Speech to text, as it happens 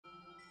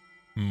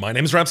My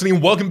name is Rhapsody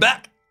and welcome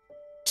back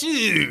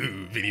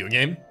to Video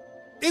Game.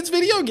 It's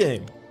Video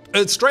Game.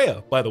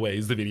 Astrea, by the way,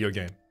 is the video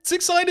game.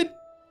 Six-sided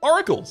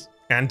oracles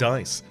and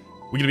dice.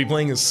 We're going to be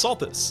playing as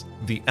Sothis,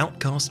 the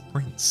Outcast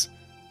Prince.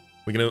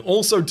 We're going to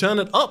also turn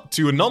it up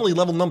to anomaly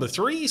level number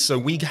 3, so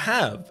we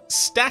have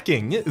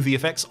stacking the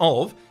effects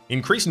of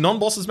increased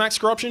non-bosses max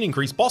corruption,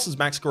 increased bosses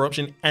max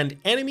corruption, and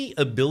enemy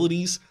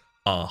abilities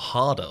are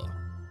harder.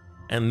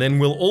 And then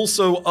we'll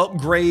also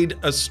upgrade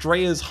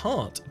Astrea's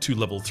heart to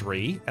level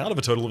 3 out of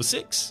a total of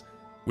 6,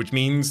 which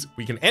means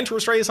we can enter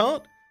Astrea's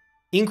heart,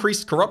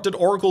 increased corrupted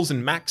oracles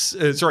and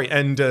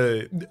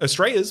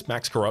Astrea's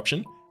max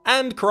corruption,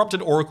 and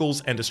corrupted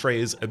oracles and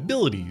Astrea's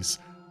abilities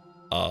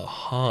are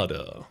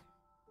harder.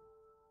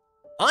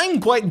 I'm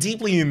quite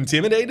deeply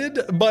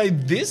intimidated by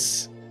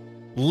this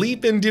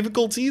leap in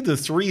difficulty, the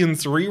 3 and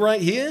 3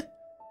 right here.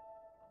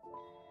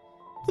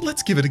 But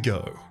let's give it a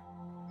go.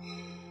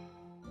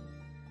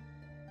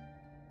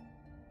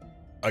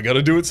 I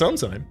gotta do it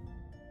sometime.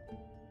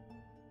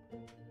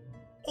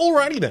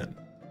 Alrighty then.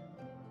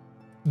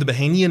 The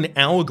Bahanian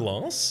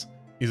Hourglass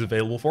is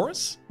available for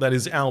us. That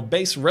is our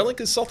base relic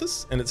as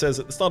Sothis, and it says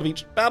at the start of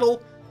each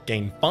battle,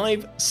 gain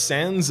 5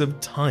 Sands of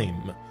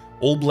Time.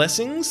 All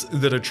blessings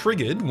that are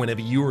triggered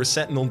whenever you or a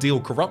sentinel deal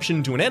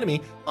corruption to an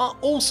enemy are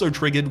also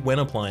triggered when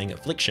applying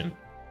affliction.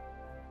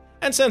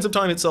 And Sands of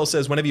Time itself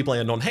says whenever you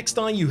play a non-hex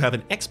die, you have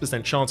an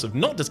X% chance of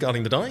not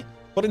discarding the die,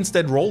 but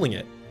instead rolling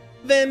it.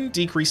 Then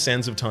decrease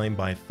Sands of Time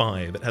by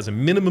 5. It has a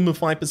minimum of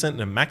 5%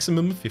 and a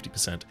maximum of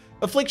 50%.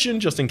 Affliction,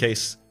 just in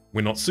case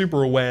we're not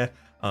super aware,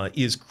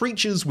 is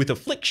creatures with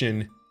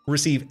affliction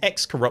receive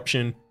X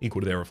corruption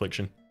equal to their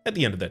affliction at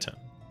the end of their turn.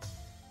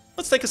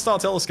 Let's take a Star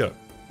Telescope.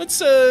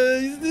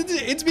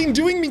 It's been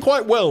doing me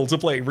quite well to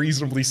play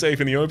reasonably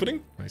safe in the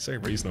opening. I say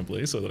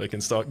reasonably so that I can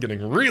start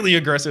getting really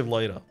aggressive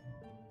later.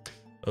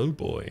 Oh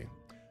boy.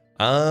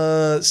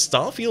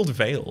 Starfield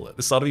Veil. At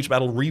the start of each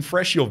battle,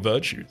 refresh your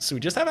virtues. So we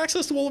just have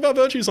access to all of our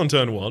virtues on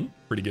turn 1.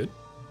 Pretty good.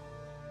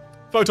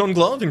 Photon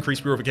Glove, increase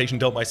purification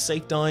dealt by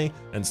safe die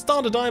and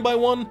starter die by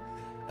 1.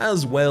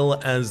 As well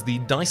as the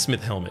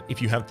Dicesmith Helmet.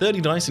 If you have 30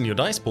 dice in your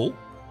dice pool,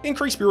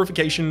 increase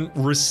purification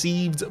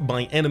received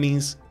by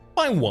enemies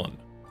by 1.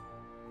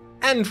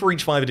 And for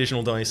each 5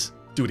 additional dice,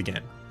 do it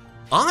again.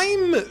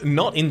 I'm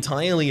not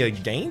entirely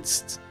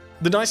against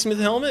the Dicesmith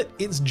Helmet,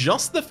 it's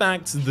just the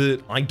fact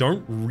that I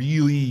don't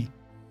really...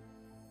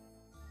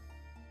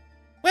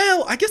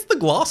 Well, I guess the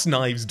glass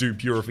knives do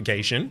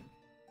purification.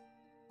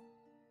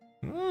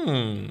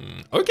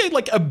 Okay,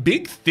 like a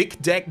big thick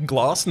deck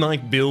glass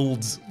knife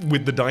build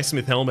with the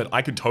Dicesmith Helmet,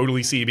 I could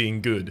totally see being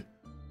good.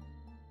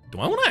 Do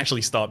I want to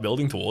actually start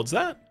building towards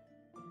that?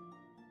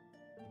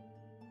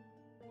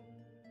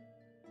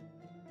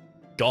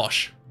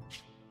 Gosh,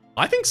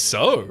 I think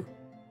so.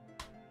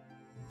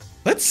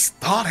 Let's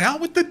start out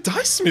with the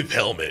Dicesmith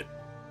Helmet.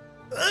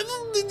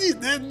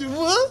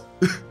 What?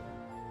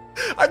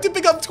 I have to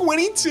pick up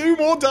 22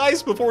 more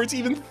dice before it's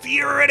even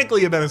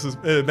theoretically a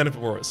benefit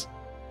for us.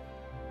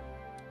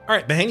 All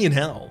right, Bahanian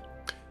Howl.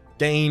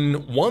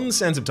 Gain 1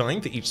 Sands of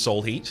Time for each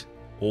Soul Heat,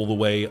 all the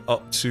way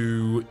up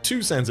to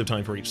 2 Sands of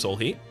Time for each Soul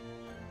Heat.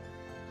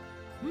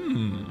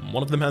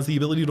 One of them has the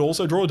ability to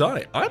also draw a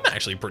die. I'm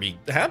actually pretty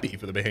happy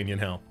for the Bahanian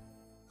Howl.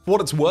 For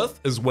what it's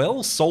worth as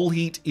well, Soul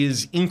Heat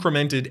is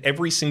incremented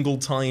every single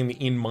time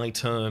in my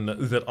turn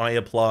that I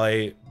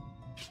apply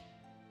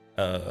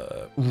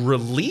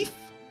relief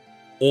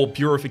or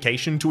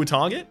purification to a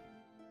target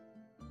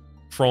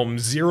from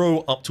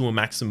 0 up to a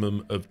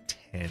maximum of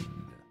 10.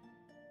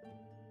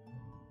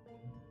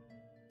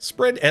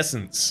 Spread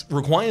Essence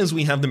requires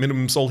we have the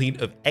minimum Soul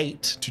Heat of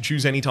 8 to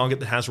choose any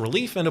target that has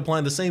relief and apply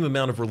the same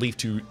amount of relief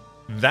to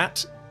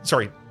that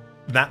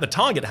the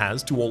target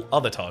has to all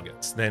other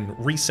targets, then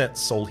reset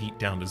Soul Heat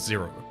down to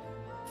 0.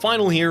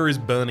 Final here is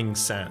Burning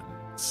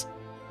Sands.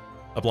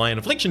 Apply an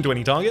affliction to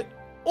any target,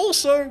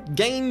 also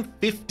gain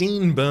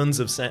 15 burns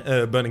of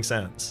Burning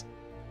Sands.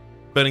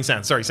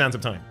 Sands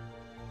of Time.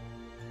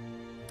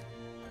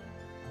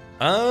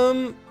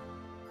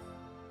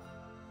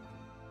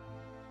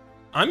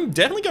 I'm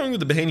definitely going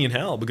with the Bahanian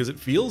Howl because it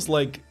feels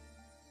like,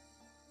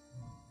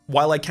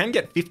 while I can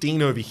get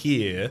 15 over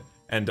here,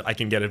 and I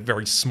can get a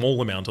very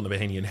small amount on the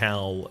Bahanian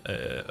Howl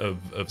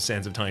of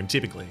Sands of Time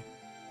typically,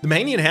 the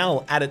Bahanian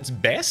Howl at its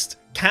best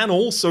can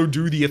also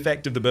do the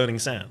effect of the Burning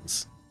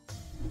Sands.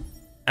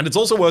 And it's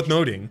also worth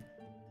noting,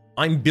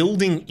 I'm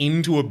building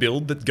into a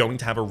build that's going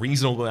to have a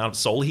reasonable amount of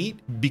Soul Heat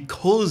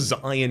because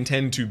I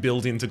intend to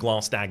build into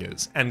Glass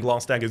Daggers, and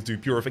Glass Daggers do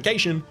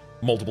purification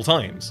multiple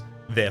times,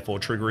 therefore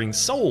triggering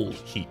Soul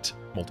Heat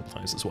multiple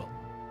times as well.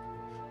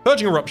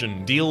 Purging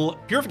Eruption. Deal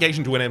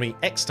purification to an enemy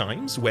X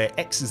times, where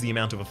X is the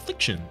amount of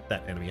affliction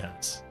that enemy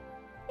has.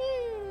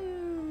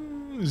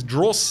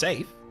 Draw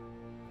safe.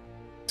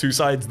 2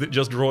 sides that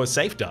just draw a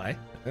safe die.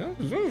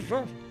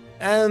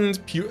 And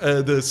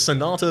the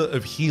Sonata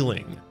of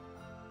Healing.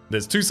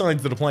 There's 2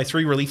 sides that apply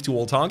 3 relief to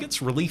all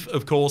targets. Relief,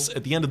 of course,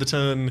 at the end of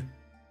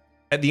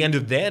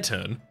their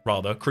turn,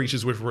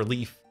 creatures with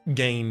relief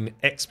gain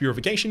X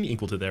purification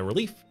equal to their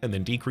relief, and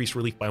then decrease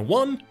relief by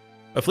 1.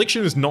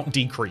 Affliction is not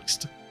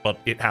decreased, but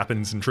it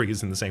happens and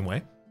triggers in the same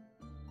way.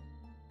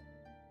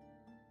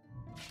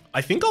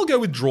 I think I'll go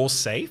with draw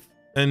safe,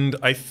 and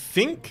I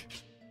think...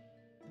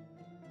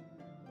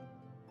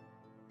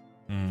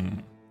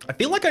 I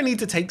feel like I need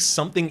to take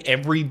something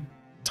every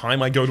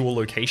time I go to a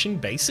location,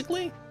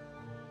 basically.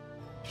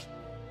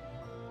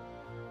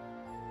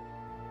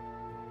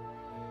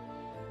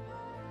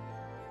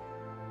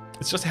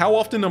 It's just how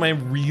often am I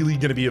really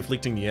going to be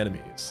afflicting the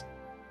enemies?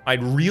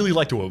 I'd really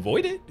like to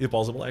avoid it, if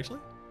possible,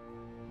 actually.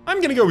 I'm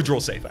going to go with draw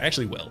safe. I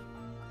actually will.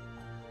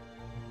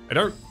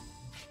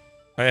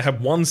 I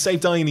have one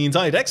safe die in the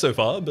entire deck so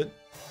far, but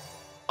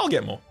I'll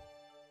get more.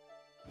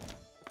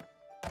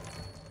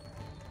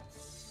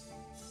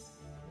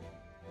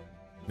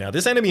 Now,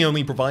 this enemy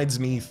only provides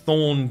me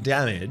thorn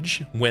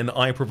damage when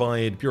I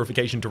provide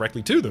purification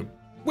directly to them,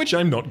 which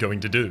I'm not going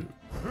to do.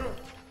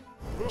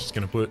 I'm just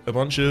going to put a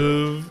bunch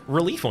of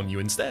relief on you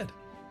instead.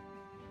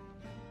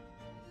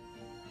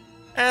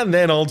 And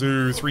then I'll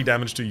do 3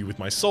 damage to you with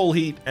my soul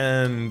heat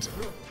and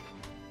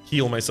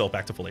heal myself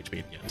back to full HP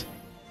at the end.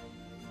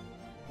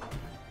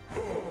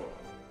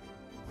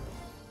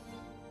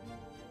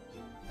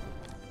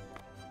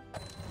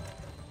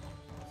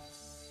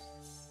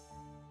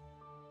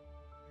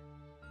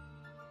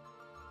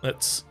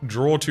 Let's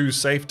draw 2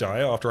 safe die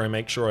after I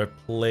make sure I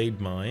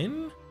played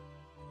mine.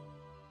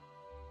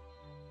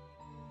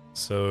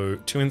 So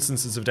 2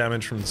 instances of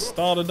damage from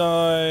starter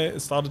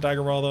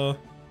dagger rather.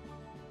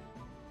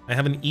 I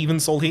have an even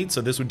soul heat,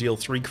 so this would deal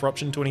 3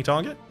 corruption to any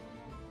target,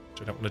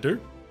 which I don't want to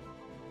do.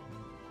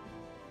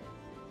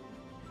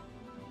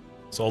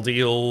 So I'll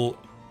deal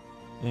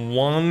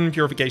 1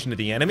 purification to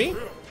the enemy.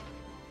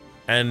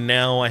 And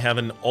now I have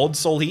an odd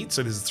soul heat,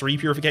 so this is 3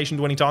 purification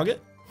to any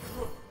target.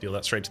 Deal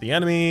that straight to the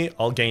enemy.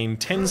 I'll gain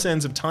 10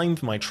 sands of time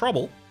for my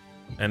trouble.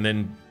 And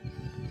then...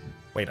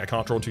 Wait, I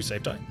can't draw 2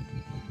 safe die?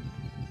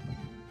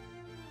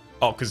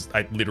 Oh, because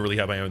I literally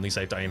have my only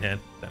safe die in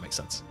hand. That makes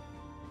sense.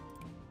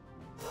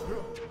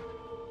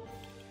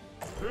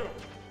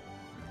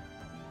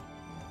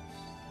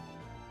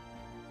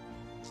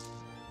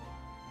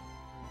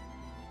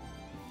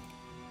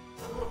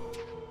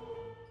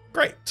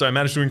 Great. So I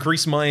managed to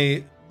increase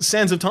my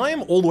sands of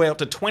time all the way up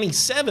to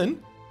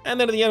 27. And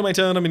then at the end of my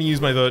turn, I'm going to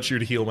use my Virtue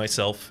to heal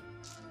myself.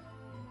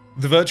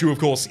 The Virtue, of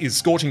course, is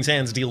Scorching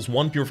Sands deals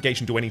 1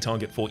 purification to any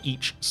target for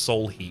each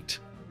soul heat.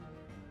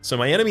 So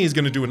my enemy is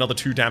going to do another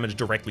 2 damage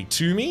directly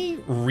to me,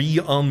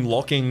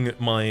 re-unlocking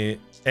my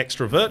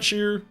extra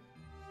Virtue.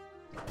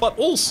 But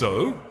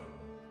also,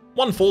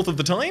 1/4 of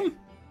the time,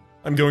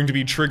 I'm going to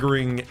be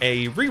triggering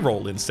a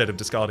reroll instead of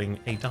discarding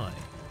a die.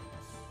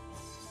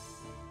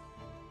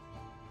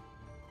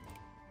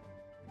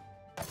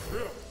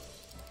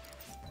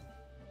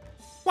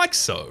 Like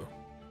so.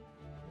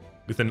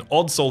 With an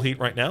odd soul heat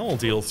right now, I'll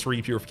deal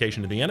 3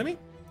 purification to the enemy.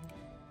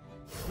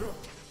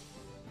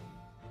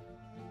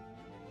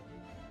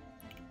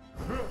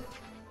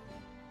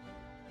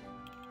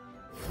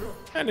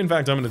 And in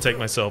fact, I'm going to take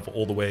myself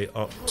all the way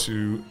up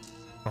to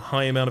a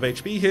high amount of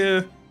HP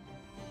here.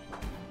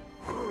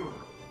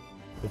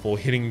 Before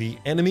hitting the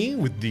enemy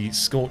with the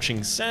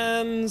Scorching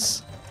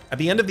Sands. At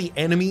the end of the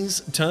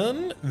enemy's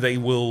turn, they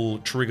will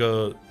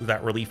trigger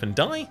that relief and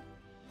die.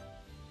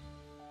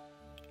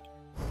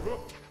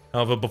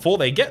 However, before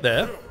they get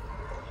there,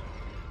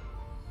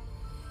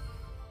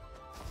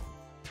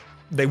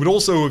 they would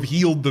also have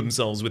healed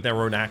themselves with their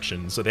own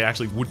actions, so they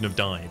actually wouldn't have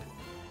died.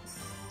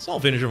 So I'll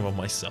finish them on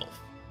myself.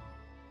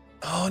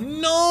 Oh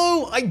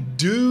no! I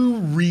do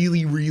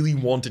really, really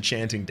want a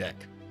chanting deck.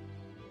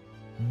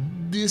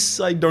 This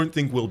I don't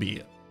think will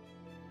be it.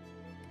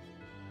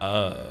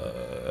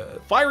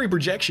 Fiery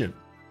Projection.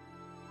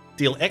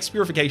 Deal X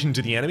purification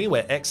to the enemy,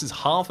 where X is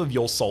half of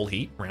your soul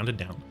heat, rounded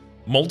down,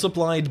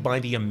 multiplied by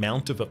the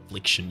amount of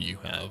affliction you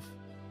have.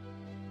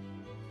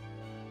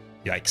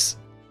 Yikes.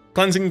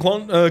 Cleansing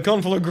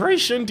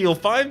Conflagration, deal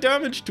 5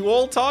 damage to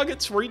all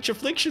targets for each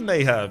affliction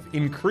they have.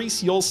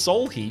 Increase your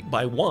soul heat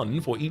by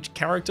 1 for each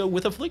character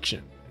with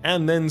affliction.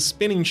 And then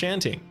Spinning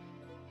Chanting.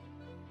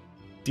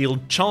 Deal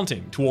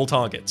Chanting to all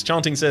targets.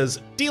 Chanting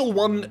says, deal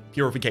 1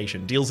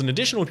 purification. Deals an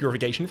additional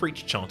purification for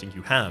each chanting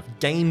you have.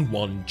 Gain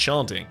 1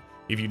 chanting.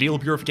 If you deal a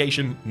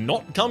purification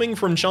not coming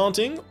from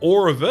chanting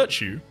or a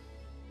virtue,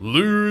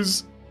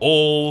 lose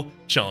all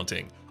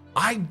chanting.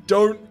 I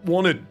don't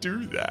want to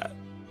do that.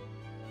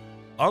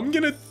 I'm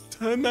gonna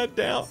turn that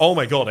down. Oh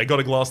my god, I got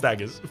a Glass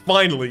Daggers.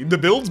 Finally, the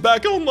build's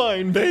back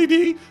online,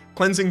 baby!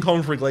 Cleansing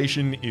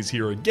Conflagration is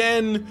here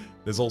again.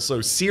 There's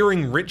also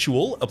Searing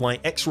Ritual. Apply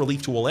X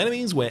relief to all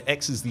enemies, where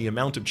X is the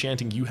amount of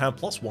chanting you have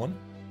plus 1.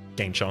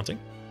 Gain chanting.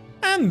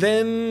 And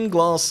then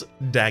Glass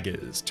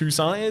Daggers. 2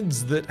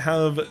 sides that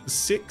have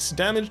 6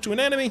 damage to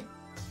an enemy.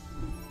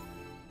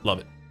 Love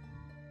it.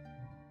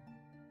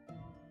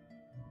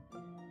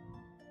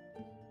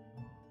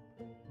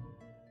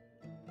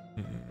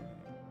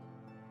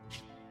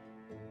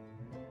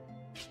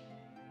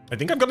 I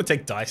think I've got to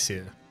take dice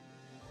here.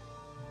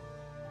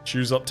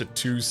 Choose up to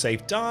 2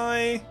 safe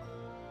die.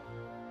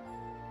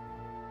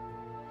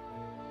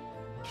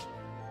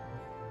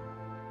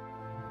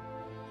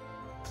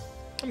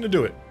 I'm gonna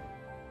do it.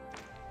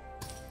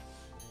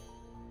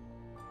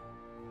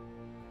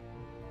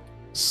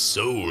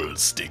 Soul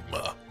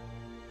Stigma.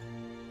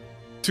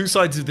 Two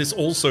sides of this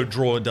also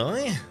draw a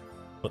die,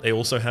 but they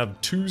also have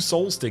 2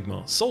 Soul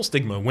Stigma. Soul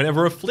Stigma,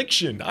 whenever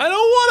Affliction. I don't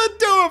want to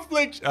do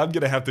Affliction. I'm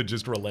gonna have to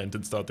just relent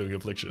and start doing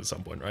Affliction at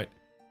some point, right?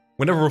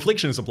 Whenever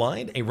Affliction is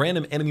applied, a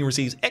random enemy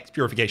receives X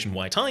purification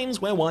Y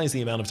times, where Y is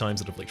the amount of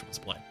times that Affliction was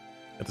applied.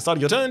 At the start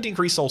of your turn,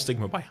 decrease Soul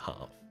Stigma by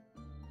half.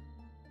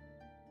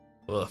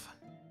 Ugh.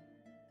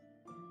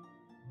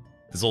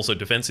 There's also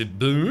Defensive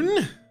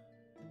Boon.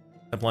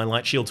 Apply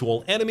Light Shield to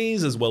all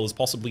enemies, as well as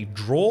possibly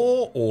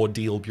draw or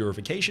deal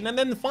purification. And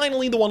then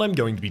finally, the one I'm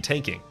going to be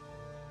taking.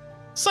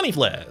 Sunny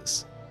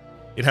Flares.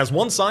 It has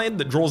one side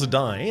that draws a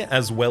die,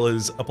 as well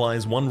as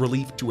applies 1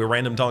 relief to a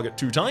random target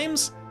 2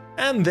 times.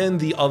 And then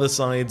the other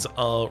sides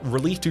are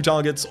relief to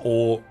targets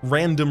or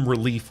random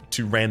relief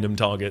to random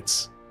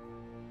targets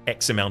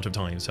X amount of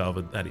times,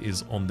 however that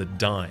is on the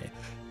die.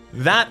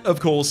 That, of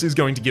course, is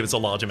going to give us a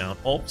large amount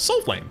of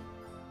Soul Flame.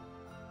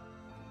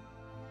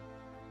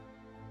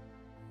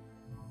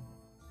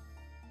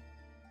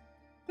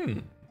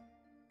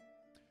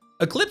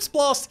 Eclipse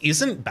Blast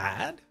isn't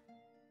bad.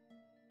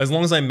 As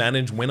long as I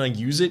manage when I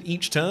use it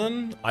each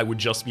turn, I would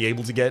just be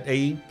able to get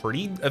a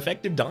pretty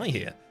effective die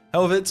here.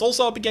 However, it's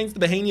also up against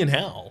the Bahanian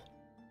Howl,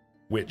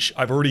 which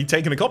I've already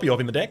taken a copy of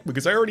in the deck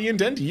because I already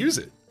intend to use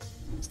it.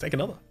 Let's take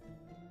another.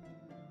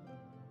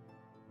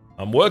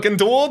 I'm working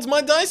towards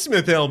my Dice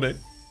Smith helmet.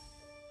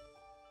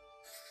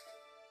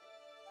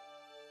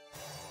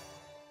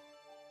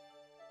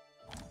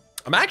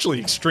 I'm actually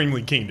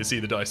extremely keen to see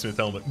the Dice Smith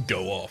helmet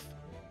go off.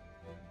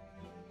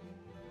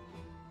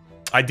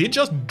 I did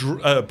just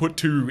put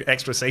 2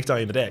 extra safe die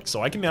in the deck,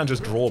 so I can now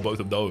just draw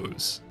both of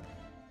those.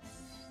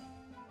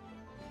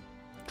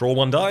 Draw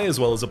 1 die, as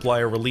well as apply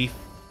a relief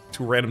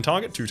to a random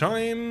target 2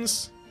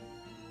 times.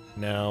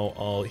 Now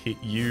I'll hit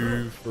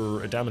you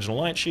for a damage and a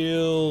light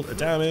shield, a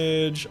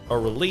damage, a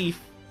relief,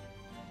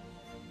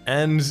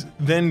 and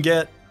then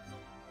get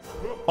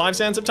 5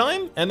 sands of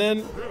time, and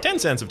then 10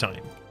 sands of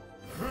time.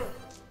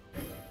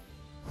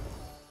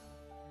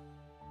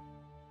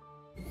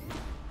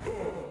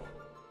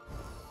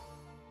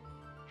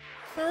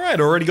 Alright,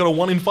 already got a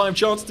 1 in 5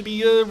 chance to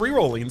be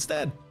rerolling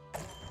instead.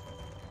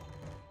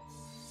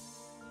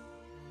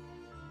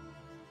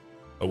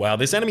 Oh wow,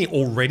 this enemy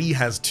already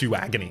has 2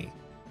 agony.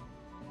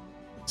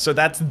 So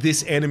that's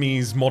this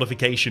enemy's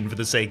modification for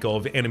the sake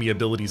of enemy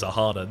abilities are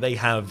harder. They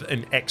have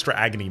an extra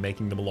agony,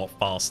 making them a lot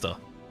faster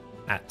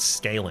at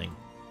scaling.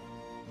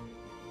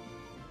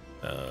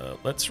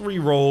 Let's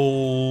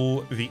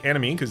reroll the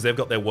enemy, because they've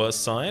got their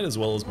worst side, as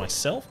well as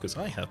myself, because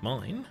I have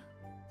mine.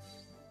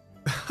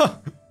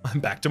 I'm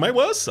back to my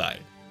worst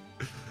side.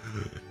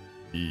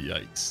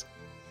 Yikes.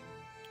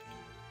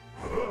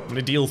 I'm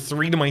gonna deal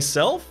 3 to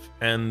myself,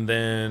 and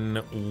then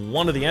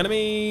 1 to the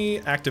enemy,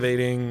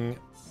 activating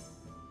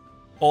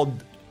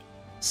Odd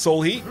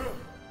Soul Heat.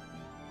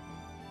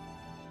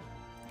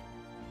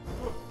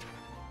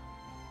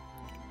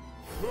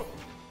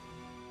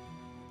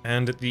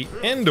 And at the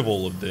end of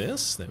all of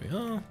this, there we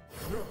are.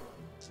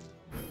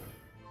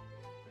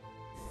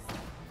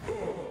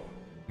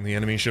 The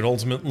enemy should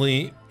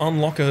ultimately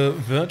unlock a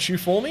virtue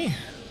for me,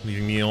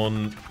 leaving me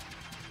on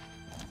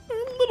a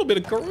little bit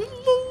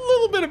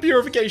of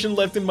purification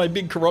left in my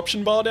big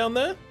corruption bar down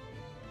there.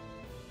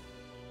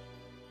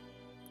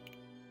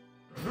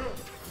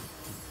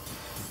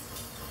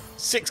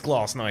 Six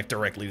glass knife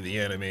directly to the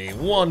enemy.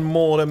 1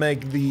 more to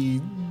make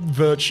the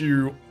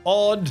virtue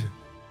odd.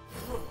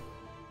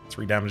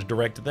 3 damage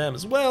direct to them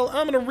as well.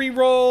 I'm gonna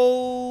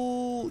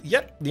re-roll,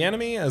 yep, the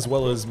enemy as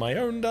well as my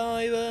own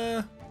die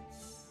there.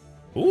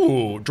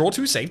 Ooh, draw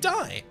 2 save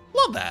die.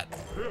 Love that.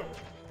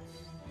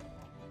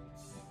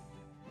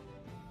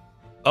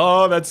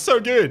 Oh, that's so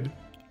good.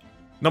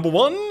 Number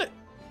 1,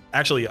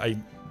 actually,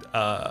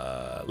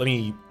 let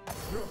me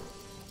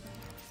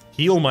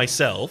heal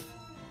myself.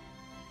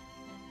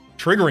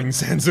 Triggering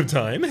Sands of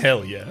Time,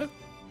 hell yeah.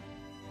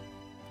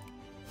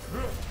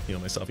 Heal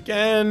myself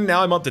again.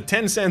 Now I'm up to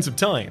 10 Sands of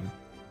Time.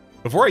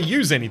 Before I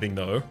use anything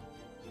though,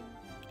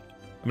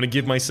 I'm gonna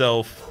give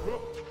myself,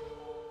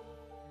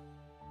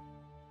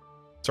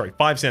 sorry,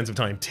 5 Sands of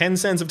Time. 10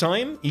 Sands of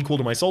Time equal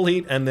to my Soul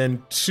Heat, and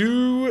then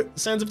 2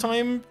 Sands of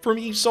Time from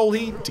each Soul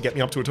Heat to get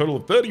me up to a total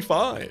of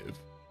 35.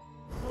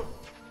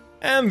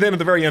 And then at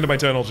the very end of my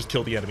turn, I'll just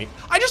kill the enemy.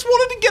 I just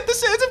wanted to get the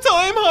Sands of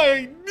Time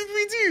high.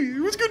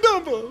 It was a good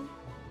number.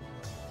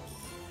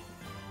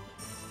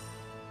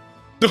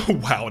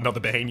 Oh wow, another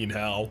Bahanian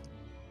Howl.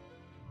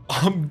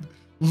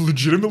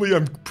 Legitimately,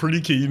 I'm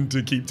pretty keen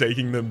to keep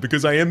taking them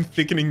because I am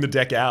thickening the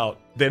deck out.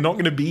 They're not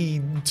going to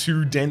be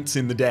too dense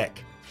in the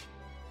deck.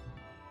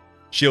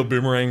 Shield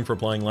Boomerang for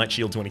applying Light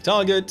Shield to any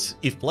target.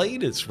 If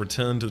played, it's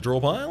returned to the draw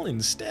pile.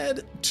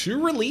 Instead,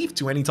 2 relief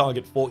to any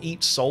target for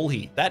each Soul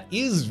Heat. That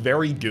is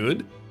very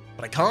good,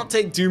 but I can't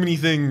take too many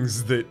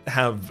things that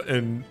have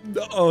an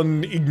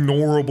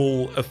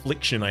unignorable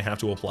affliction I have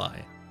to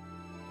apply.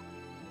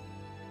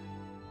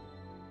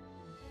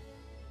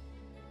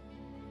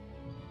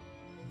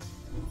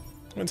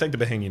 I'm going to take the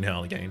Bohemian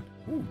Howl again.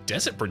 Ooh,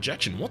 Desert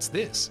Projection. What's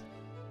this?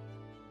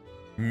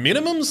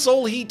 Minimum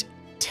Soul Heat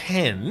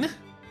 10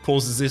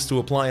 causes this to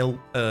apply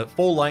a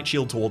 4 light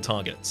shield to all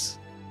targets.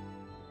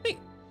 Hey.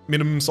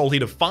 Minimum Soul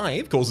Heat of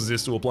 5 causes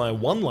this to apply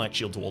 1 light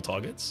shield to all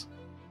targets.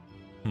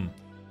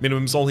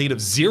 Minimum Soul Heat of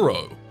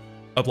 0.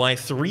 Apply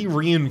 3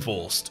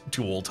 Reinforced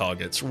to all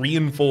targets.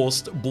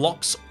 Reinforced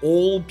blocks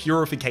all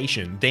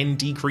purification, then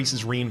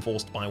decreases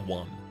Reinforced by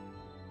 1.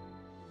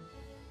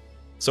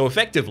 So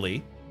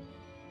effectively,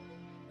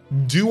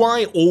 do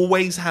I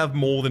always have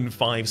more than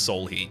 5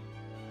 Soul Heat?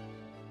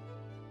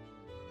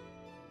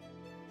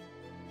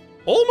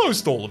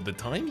 Almost all of the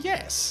time,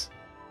 yes.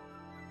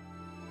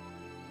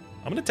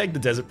 I'm going to take the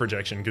Desert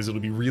Projection because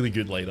it'll be really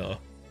good later.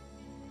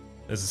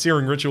 There's a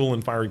Searing Ritual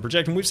and Fiery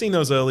Projection. We've seen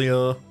those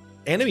earlier.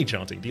 Enemy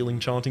Chanting, dealing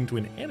chanting to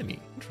an enemy.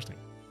 Interesting.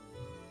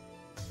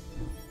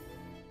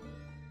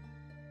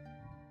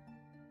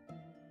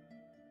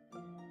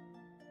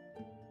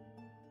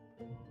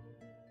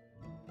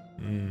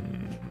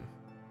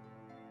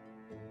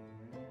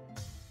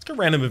 Let's go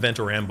Random Event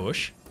or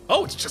Ambush.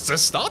 Oh, it's just a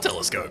Star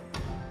Telescope.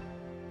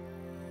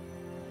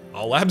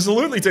 I'll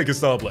absolutely take a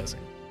Star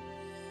Blessing.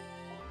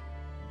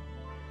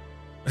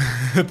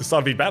 At the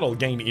start of each battle,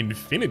 gain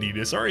Infinity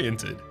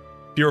Disoriented.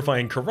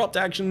 Purifying Corrupt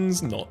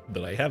actions, not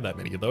that I have that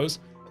many of those,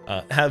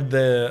 have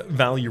their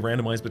value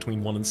randomized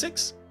between 1 and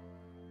 6.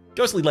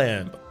 Ghostly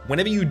Lamp.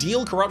 Whenever you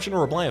deal Corruption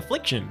or apply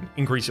Affliction,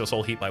 increase your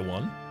Soul Heat by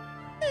 1.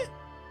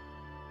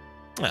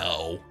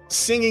 Oh.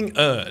 Singing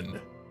Urn.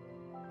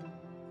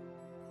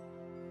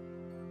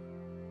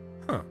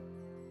 Huh.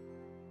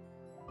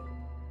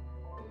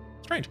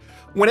 Strange.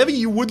 Whenever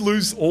you would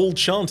lose all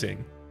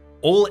chanting,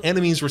 all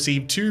enemies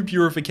receive 2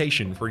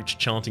 purification for each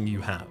chanting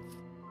you have.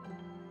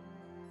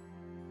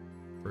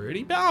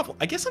 Pretty powerful.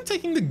 I guess I'm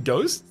taking the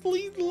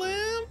Ghostly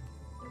Lamp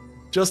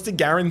just to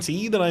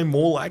guarantee that I'm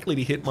more likely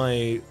to hit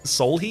my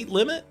Soul Heat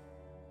limit.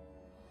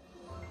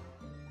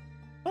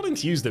 Not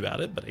enthused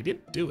about it, but I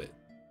did do it.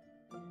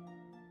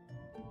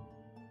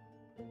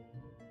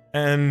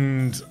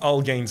 And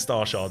I'll gain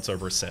Star Shards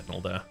over a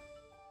Sentinel there.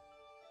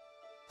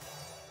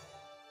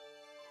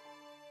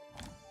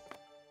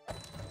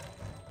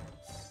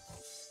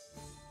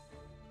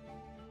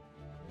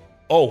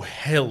 Oh,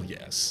 hell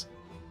yes.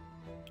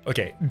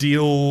 Okay,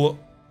 deal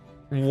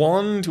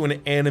 1 to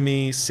an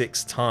enemy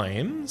 6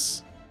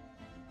 times.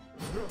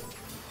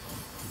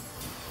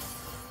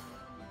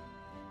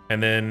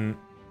 And then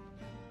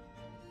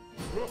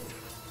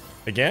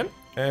again,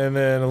 and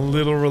then a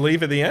little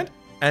relief at the end.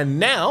 And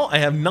now I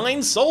have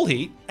 9 Soul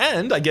Heat,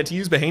 and I get to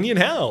use Bohemian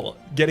Howl,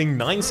 getting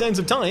 9 Sands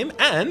of Time,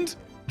 and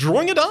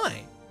drawing a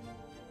die.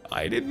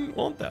 I didn't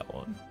want that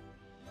one.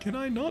 Can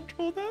I not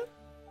draw that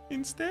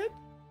instead?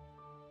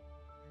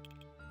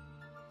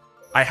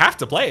 I have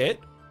to play it,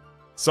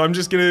 so I'm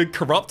just gonna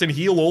corrupt and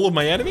heal all of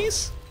my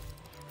enemies?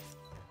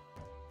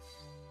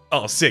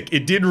 Oh, sick.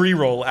 It did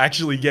reroll,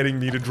 actually getting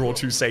me to draw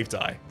 2 safe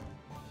die.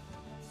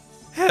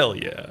 Hell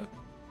yeah.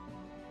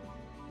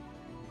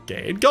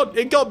 Okay, it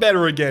got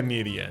better again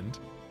near the end.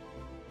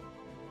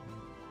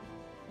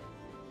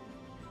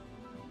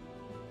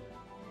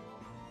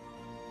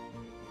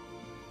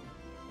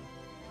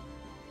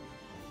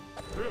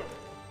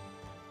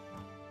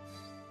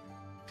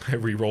 I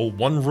reroll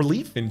 1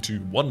 relief into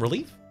 1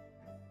 relief.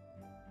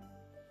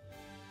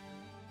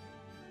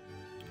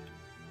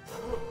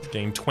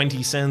 Gain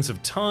 20 Sands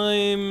of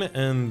Time,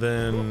 and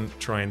then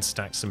try and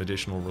stack some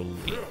additional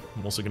relief.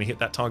 I'm also going to hit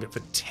that target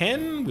for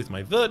 10 with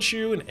my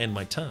Virtue and end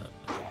my turn.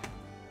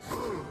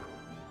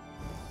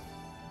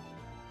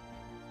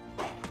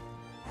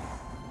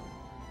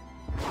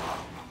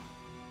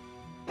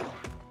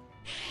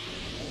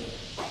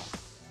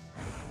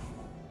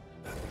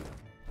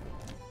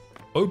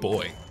 Oh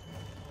boy.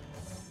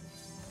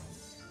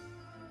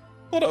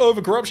 A lot of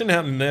over-corruption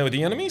happening there with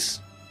the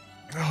enemies.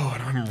 Oh,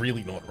 and I'm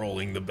really not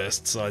rolling the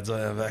best sides I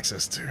have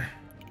access to.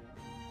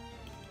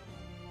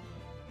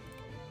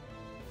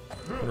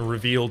 I'm gonna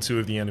reveal 2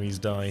 of the enemies'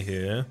 die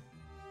here.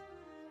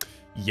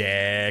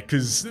 Yeah,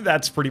 because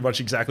that's pretty much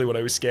exactly what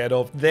I was scared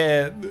of.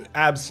 They're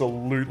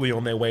absolutely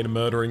on their way to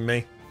murdering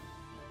me.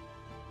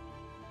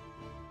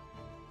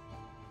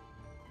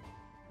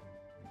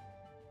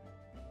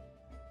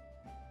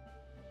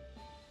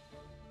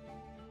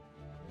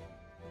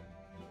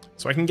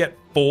 So I can get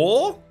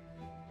 4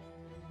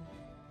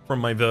 from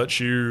my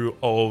Virtue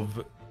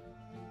of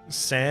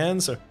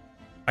Sand. So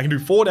I can do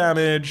 4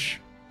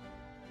 damage,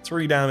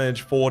 3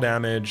 damage, 4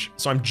 damage.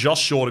 So I'm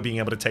just short of being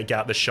able to take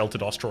out the Sheltered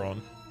Ostron.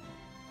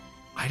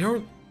 I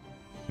don't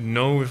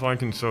know if I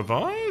can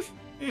survive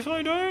if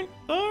I don't,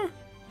 though.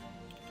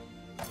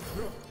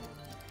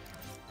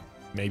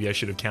 Maybe I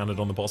should have counted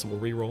on the possible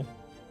reroll.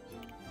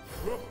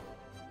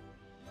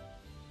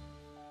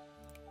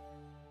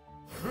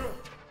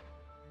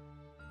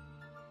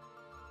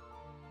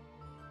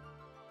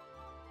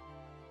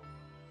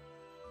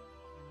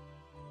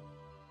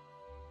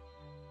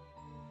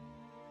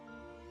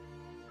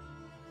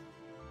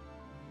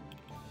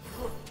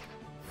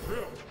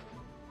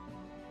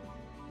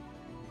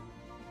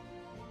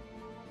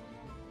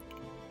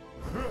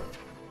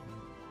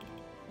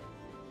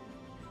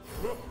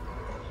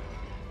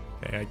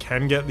 Okay, I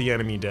can get the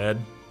enemy dead.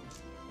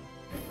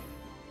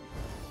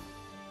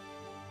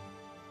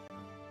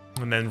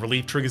 And then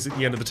relief triggers at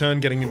the end of the turn,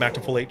 getting me back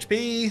to full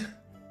HP.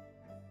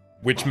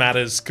 Which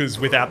matters, because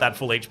without that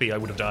full HP, I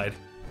would have died.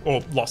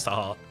 Or lost a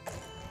heart.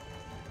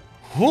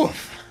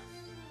 Woof.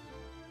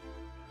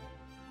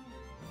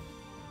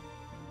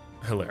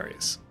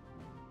 Hilarious.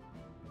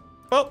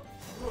 Well,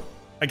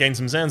 I gained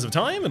some Sands of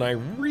Time, and I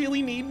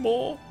really need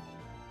more.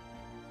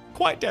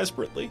 Quite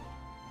desperately.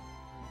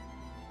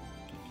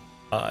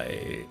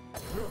 I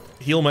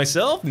heal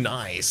myself.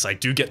 Nice. I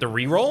do get the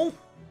reroll.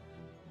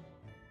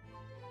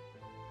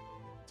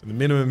 So the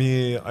minimum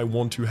here, I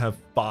want to have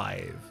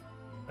 5.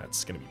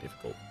 That's going to be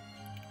difficult.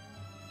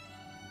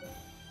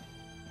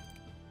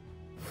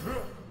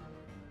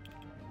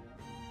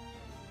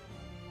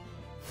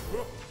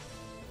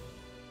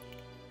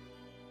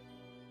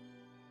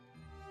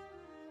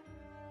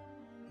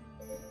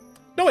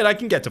 No, wait, I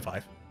can get to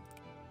 5.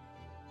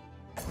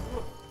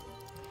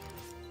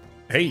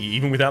 Hey,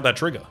 even without that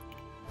trigger.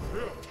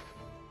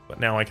 But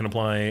now I can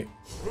apply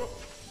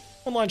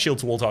online shield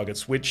to all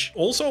targets, which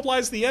also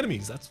applies to the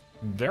enemies. That's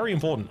very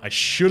important. I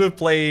should have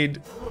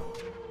played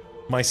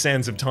my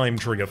Sands of Time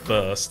trigger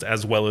first,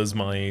 as well as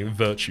my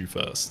Virtue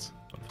first.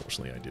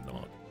 Unfortunately, I did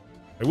not.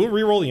 I will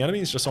reroll the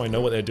enemies just so I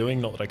know what they're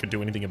doing, not that I could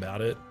do anything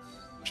about it.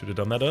 Should have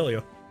done that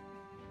earlier.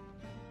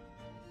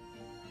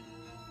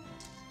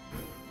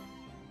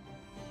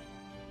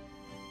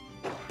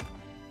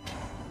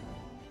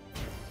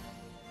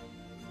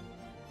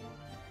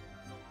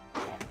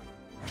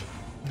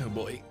 Oh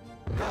boy.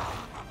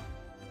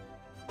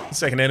 The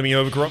second enemy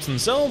overcorrupts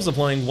themselves,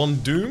 applying 1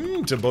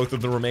 doom to both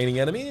of the remaining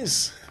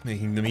enemies,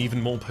 making them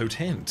even more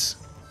potent.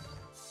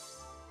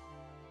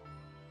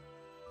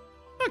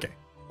 Okay,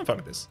 I'm fine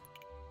with this.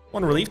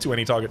 1 relief to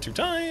any target 2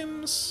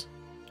 times.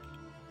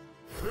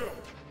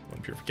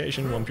 1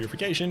 purification, 1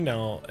 purification.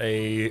 Now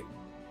a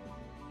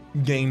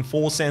gain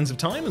 4 Sands of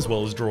Time as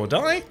well as draw a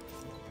die.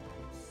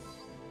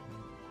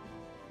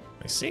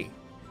 I see.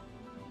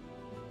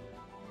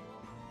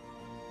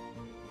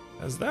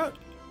 As that.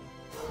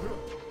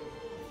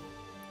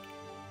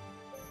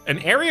 An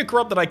area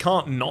corrupt that I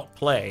can't not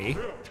play.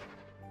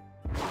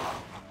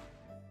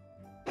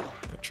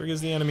 That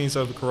triggers the enemies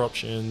over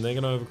corruption. They're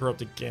gonna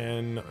overcorrupt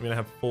again. I'm gonna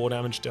have 4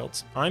 damage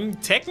dealt. I'm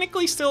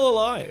technically still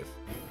alive.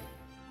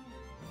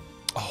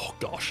 Oh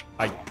gosh,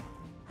 I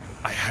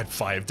had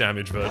 5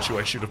 damage Virtue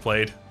I should have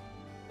played.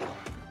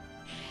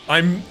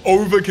 I'm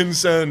over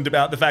concerned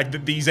about the fact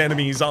that these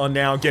enemies are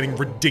now getting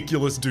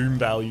ridiculous doom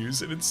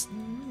values, and it's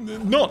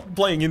not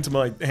playing into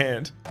my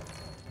hand.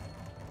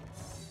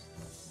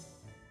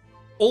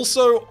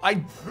 Also,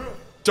 I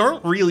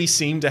don't really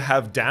seem to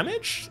have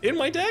damage in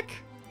my deck.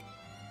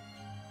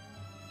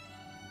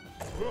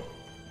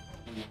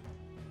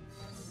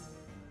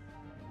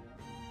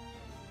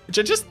 Which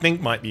I just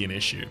think might be an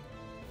issue.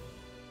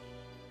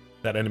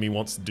 That enemy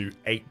wants to do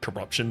 8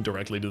 corruption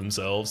directly to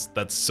themselves.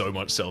 That's so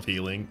much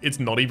self-healing. It's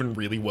not even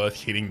really worth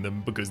hitting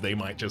them because they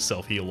might just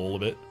self-heal all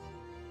of it.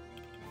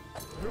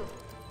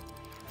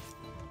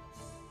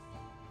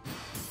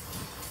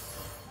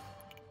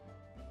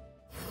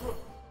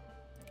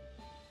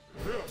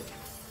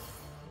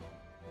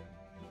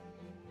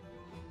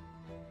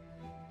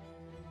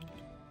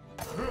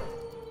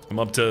 I'm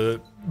up to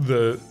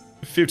the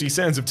 50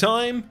 Sands of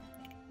Time.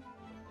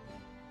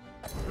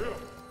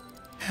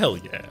 Hell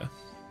yeah.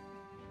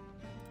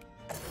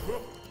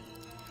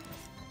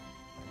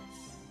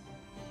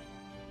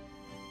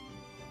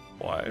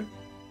 Why?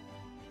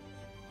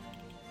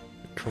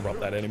 Corrupt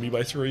that enemy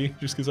by 3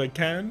 just because I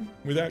can,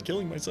 without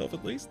killing myself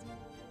at least.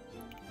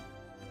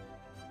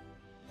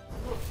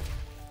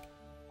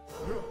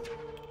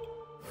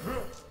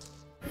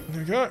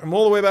 Okay, I'm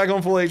all the way back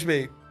on full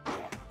HP.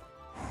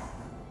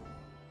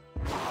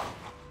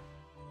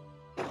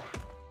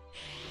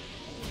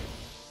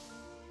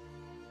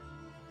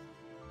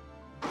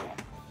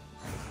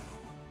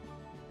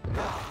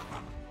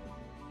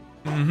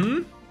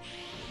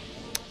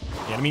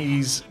 The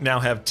enemies now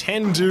have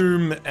 10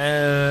 doom,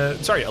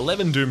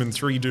 11 doom and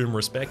 3 doom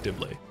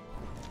respectively.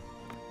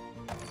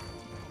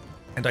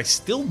 And I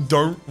still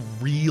don't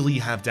really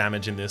have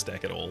damage in this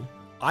deck at all.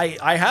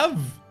 I have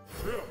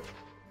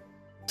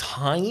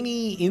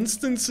tiny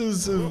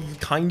instances of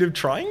kind of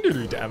trying to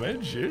do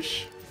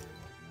damage-ish.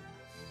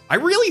 I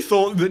really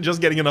thought that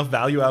just getting enough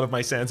value out of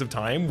my Sands of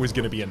Time was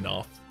going to be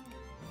enough.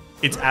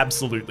 It's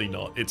absolutely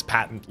not. It's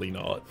patently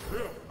not.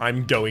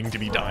 I'm going to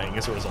be dying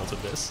as a result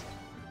of this.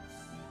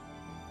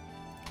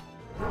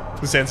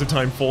 The Sands of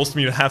Time forced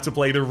me to have to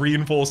play the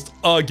Reinforced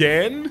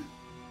again.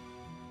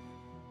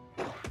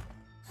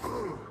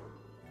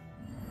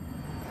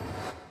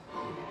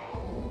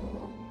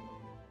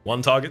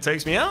 One target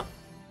takes me out.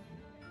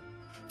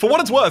 For what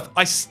it's worth,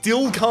 I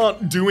still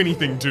can't do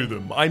anything to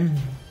them. I'm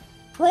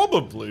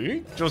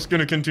probably just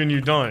gonna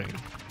continue dying.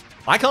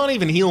 I can't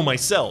even heal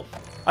myself.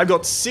 I've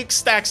got 6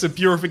 stacks of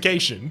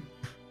purification.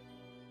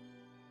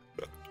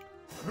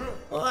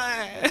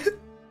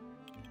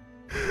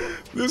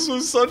 This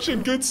was such a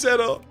good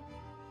setup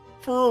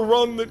for a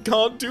run that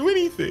can't do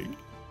anything.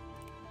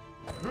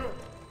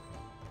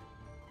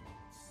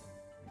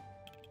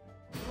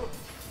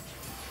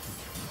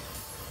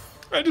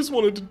 I just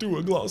wanted to do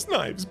a glass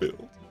knives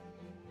build.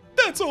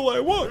 That's all I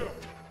want.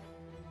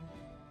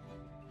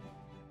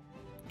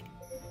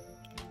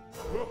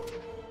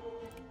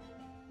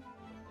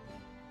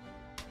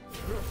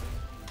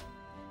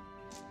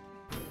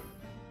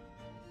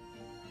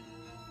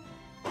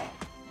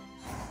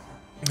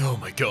 Oh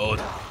my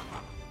god.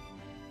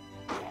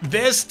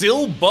 They're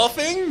still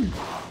buffing?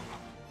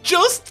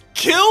 Just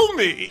kill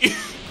me!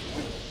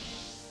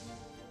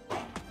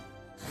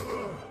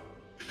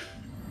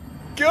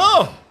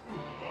 Go!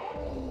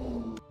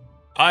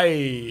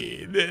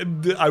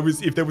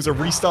 If there was a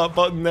restart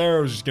button there,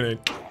 I was just gonna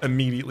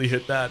immediately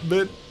hit that,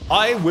 but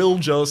I will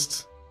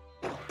just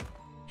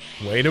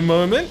wait a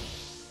moment.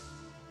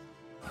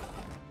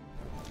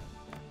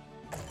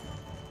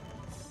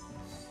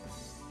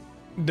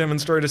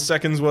 Demonstrate a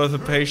second's worth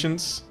of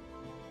patience.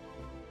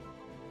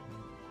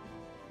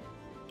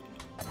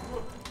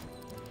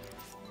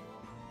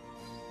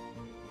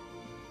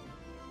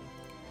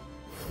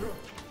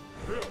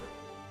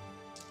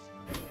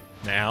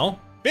 Now,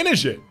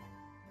 finish it.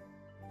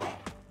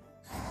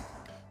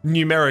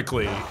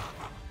 Numerically,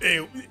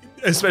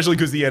 especially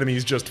because the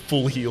enemies just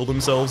full heal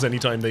themselves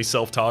anytime they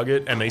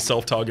self-target, and they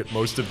self-target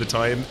most of the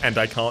time, and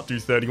I can't do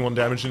 31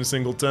 damage in a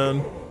single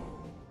turn.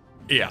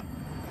 Yeah,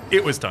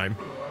 it was time.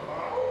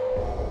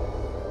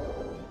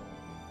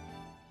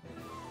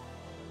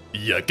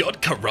 You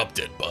got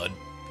corrupted, bud.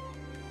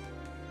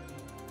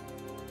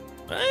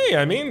 Hey,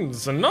 I mean,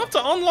 it's enough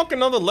to unlock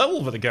another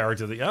level for the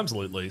character at the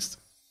absolute least.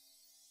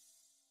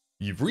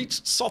 You've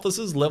reached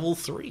Sothis' level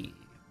 3.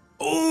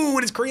 Ooh,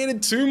 it has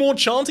created 2 more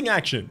chanting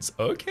actions.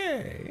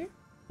 Okay.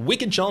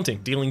 Wicked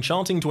Chanting, dealing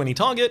chanting to any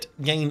target,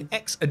 gain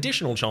X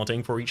additional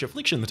chanting for each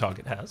affliction the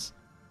target has.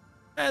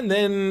 And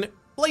then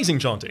Blazing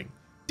Chanting,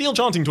 deal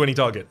chanting to any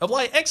target,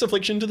 apply X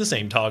affliction to the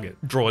same target,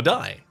 draw a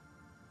die.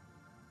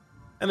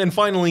 And then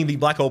finally, the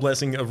Black Hole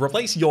Blessing of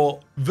replace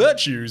your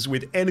virtues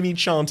with enemy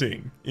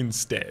chanting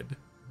instead.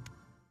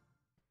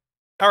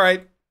 All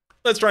right,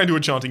 let's try and do a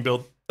chanting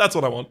build. That's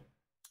what I want.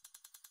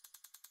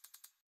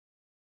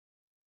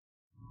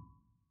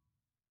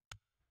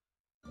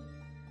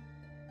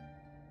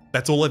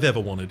 That's all I've ever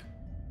wanted.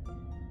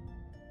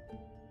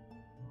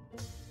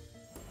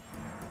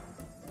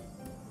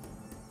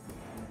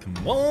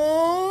 Come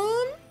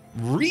on!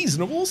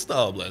 Reasonable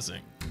Star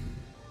Blessing.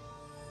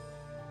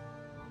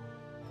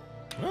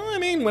 Well, I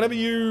mean, whenever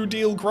you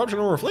deal Corruption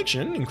or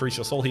Affliction, increase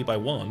your soul heat by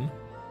 1.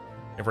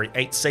 Every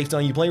 8 safe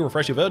turn you play,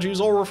 refresh your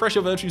virtues, or refresh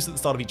your virtues at the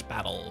start of each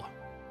battle.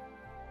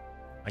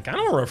 I kind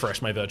of want to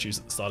refresh my virtues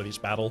at the start of each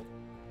battle.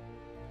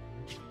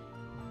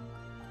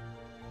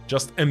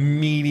 Just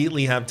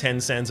immediately have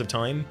 10 sands of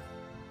time.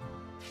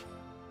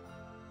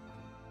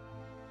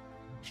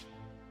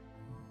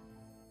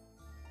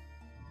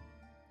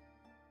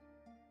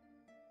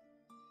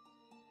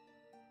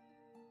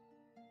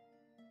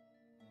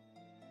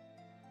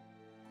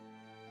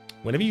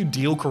 Whenever you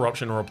deal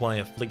Corruption or apply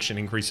Affliction,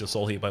 increase your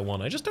soul heat by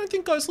 1. I just don't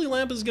think Ghostly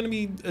Lamp is going to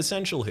be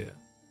essential here.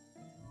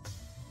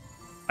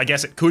 I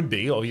guess it could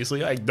be,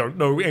 obviously. I don't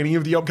know any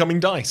of the upcoming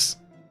dice.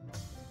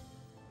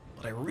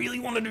 But I really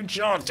want to do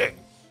chanting.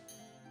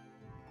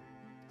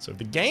 So if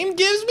the game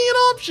gives me an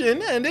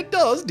option, and it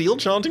does, deal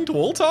chanting to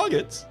all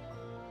targets,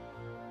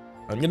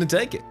 I'm going to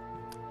take it.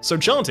 So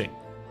chanting,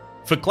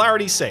 for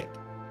clarity's sake,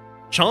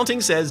 chanting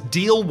says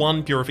deal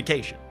 1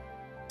 purification.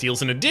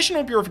 Deals an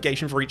additional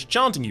purification for each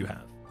chanting you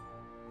have.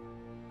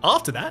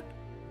 After that,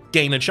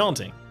 gain a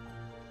chanting.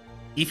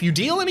 If you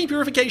deal any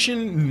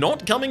purification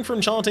not coming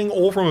from chanting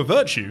or from a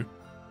virtue,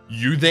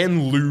 you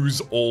then lose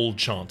all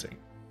chanting.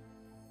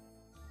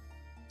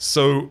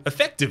 So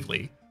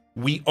effectively,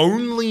 we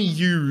only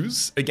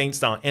use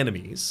against our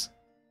enemies.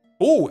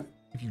 Oh,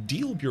 if you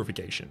deal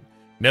purification,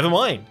 never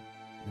mind.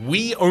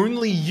 We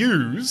only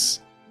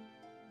use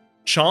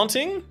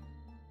chanting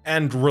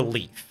and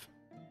relief,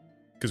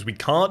 because we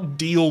can't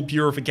deal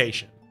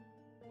purification.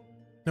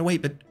 No,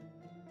 wait, but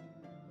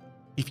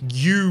if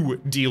you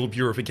deal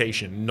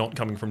purification not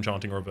coming from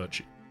chanting or a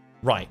virtue,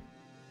 right?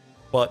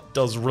 But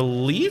does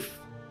relief?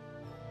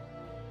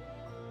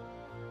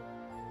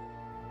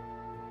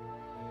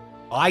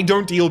 I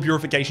don't deal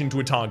purification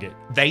to a target.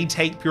 They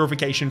take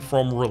purification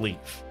from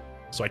relief.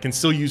 So I can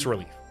still use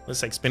relief.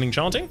 Let's take spinning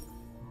chanting.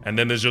 And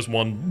then there's just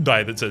one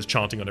die that says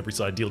chanting on every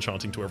side, deal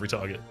chanting to every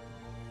target.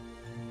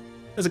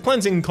 There's a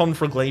cleansing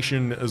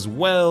conflagration as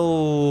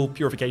well.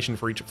 Purification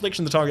for each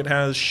affliction the target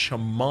has.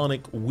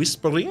 Shamanic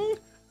whispering.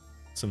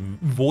 Some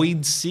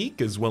void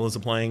seek as well as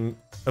applying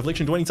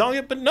affliction to any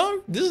target. But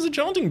no, this is a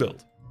chanting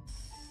build.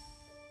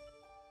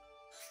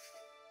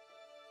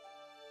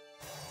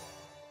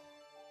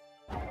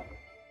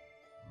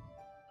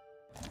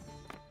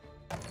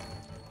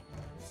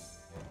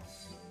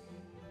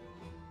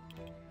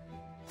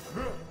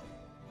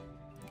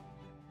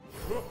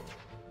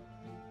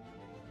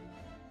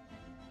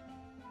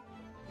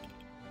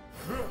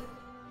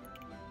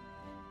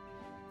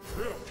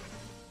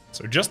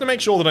 So just to make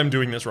sure that I'm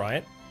doing this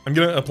right, I'm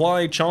going to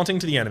apply chanting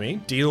to the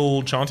enemy,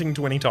 deal chanting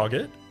to any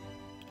target.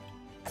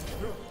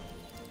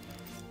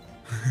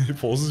 It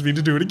forces me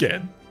to do it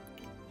again.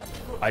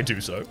 I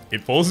do so.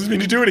 It forces me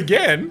to do it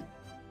again.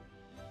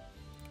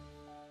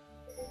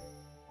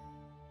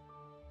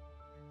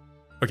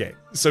 Okay,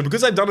 so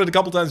because I've done it a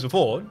couple times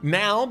before,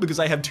 now, because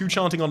I have 2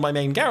 chanting on my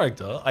main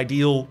character, I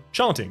deal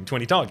chanting to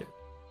any target.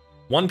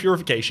 1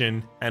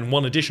 purification, and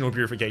 1 additional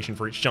purification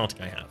for each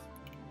chanting I have.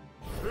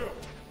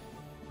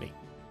 Neat.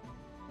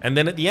 And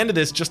then at the end of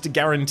this, just to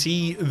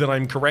guarantee that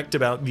I'm correct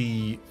about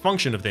the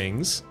function of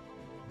things,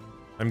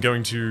 I'm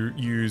going to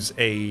use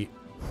a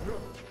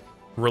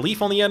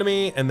relief on the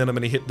enemy, and then I'm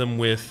going to hit them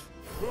with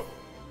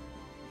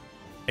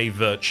a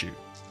virtue.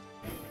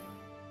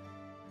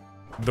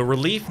 The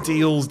relief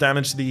deals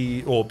damage to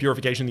the, or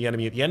purification to the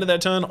enemy at the end of their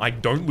turn. I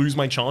don't lose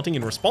my chanting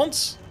in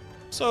response,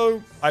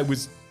 so I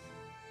was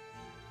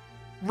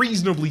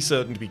reasonably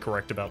certain to be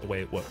correct about the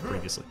way it worked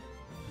previously.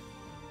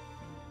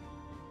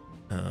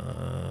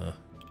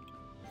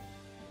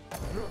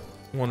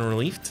 One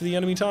relief to the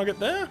enemy target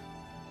there.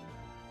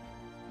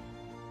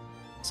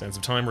 Sands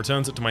of Time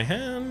returns it to my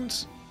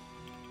hand.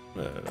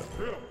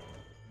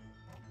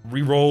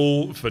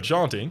 Reroll for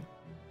chanting.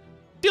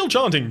 Deal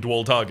chanting to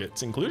all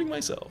targets, including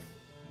myself.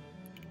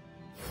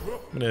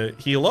 I'm gonna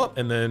heal up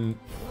and then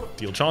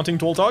deal chanting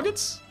to all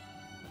targets.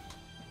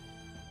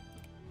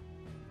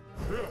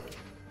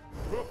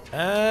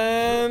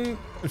 And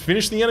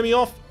finish the enemy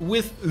off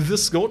with the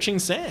Scorching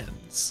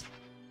Sands.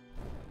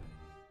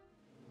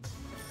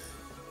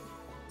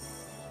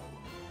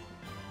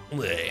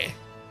 Bleh.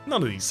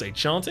 None of these say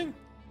chanting.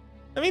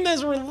 I mean,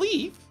 there's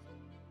relief.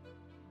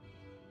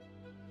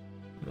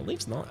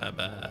 Relief's not that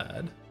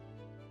bad.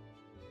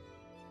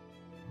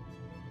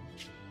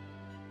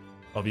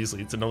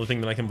 Obviously, it's another thing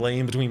that I can play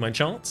in between my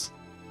chants.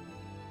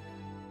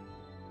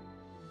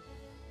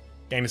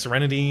 Gain of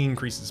Serenity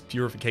increases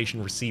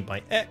purification received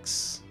by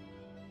X.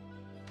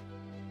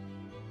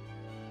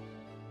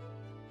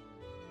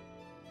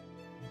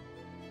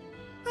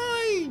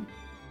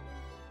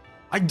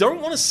 I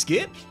don't want to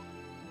skip,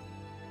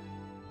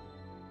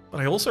 but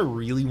I also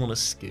really want to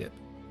skip.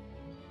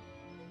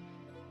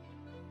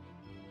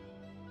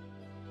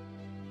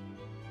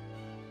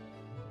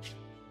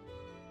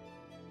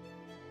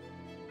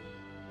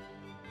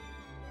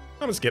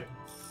 I'm gonna skip.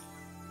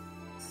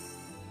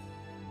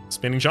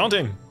 Spinning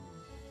chanting.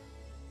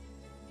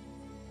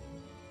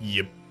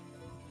 Yep.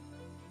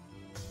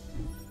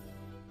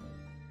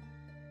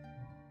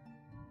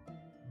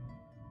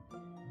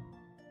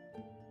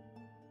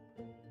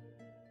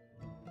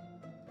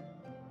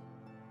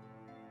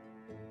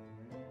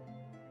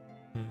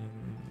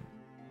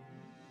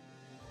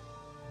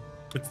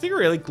 It's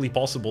theoretically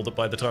possible that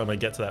by the time I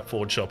get to that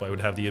forge shop, I would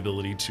have the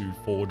ability to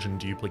forge and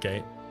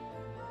duplicate.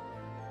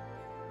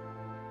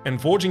 And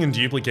forging and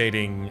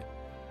duplicating,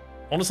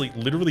 honestly,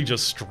 literally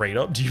just straight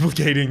up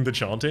duplicating the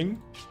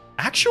chanting.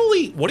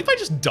 Actually, what if I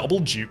just double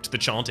duped the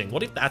chanting?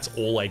 What if that's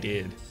all I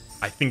did?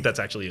 I think that's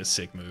actually a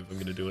sick move. I'm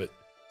gonna do it.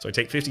 So I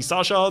take 50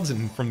 star shards,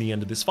 and from the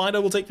end of this fight, I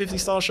will take 50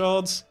 star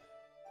shards.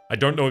 I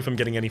don't know if I'm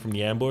getting any from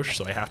the ambush,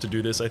 so I have to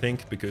do this, I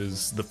think,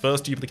 because the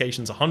first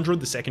duplication's 100,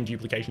 the second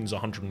duplication's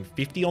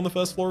 150 on the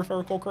first floor, if I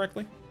recall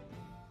correctly.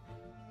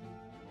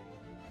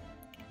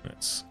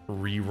 Let's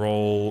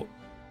re-roll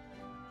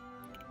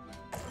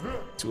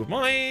 2 of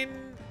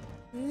mine.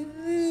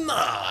 Nah,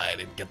 I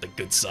didn't get the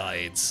good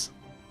sides.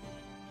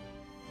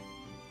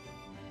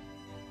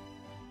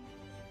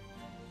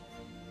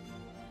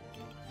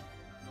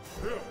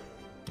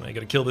 I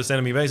gotta kill this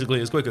enemy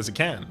basically as quick as I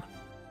can.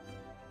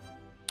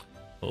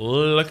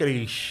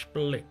 Lickety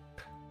split.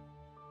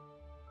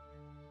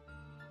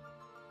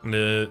 I'm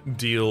gonna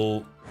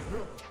deal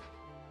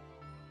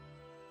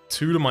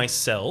 2 to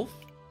myself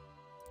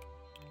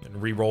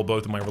and re-roll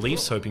both of my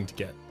reliefs, hoping to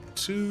get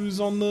 2s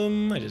on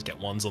them. I just get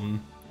 1s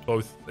on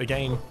both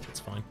again.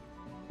 It's fine.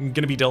 I'm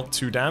gonna be dealt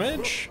 2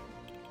 damage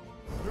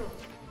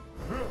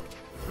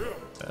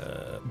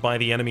by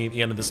the enemy at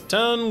the end of this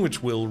turn,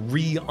 which will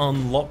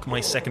re-unlock my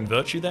second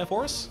virtue there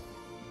for us.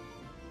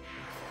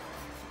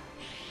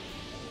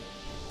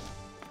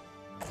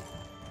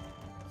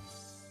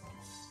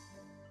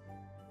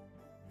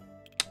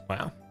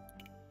 Wow.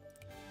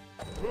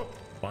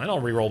 Fine, I'll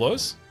re-roll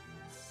those.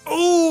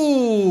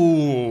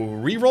 Ooh!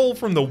 Re-roll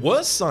from the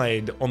worst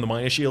side on the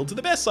minor shield to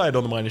the best side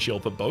on the minor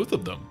shield for both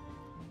of them.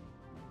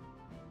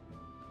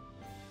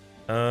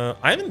 I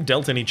haven't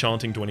dealt any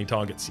chanting to any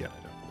targets yet,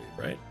 I don't believe,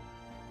 right?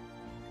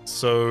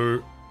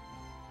 So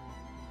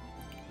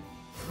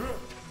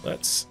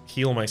let's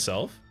heal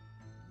myself.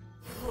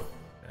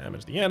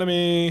 Damage the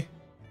enemy.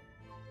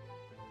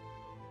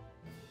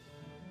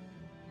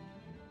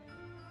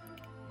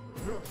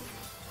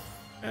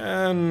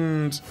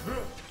 And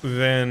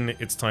then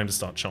it's time to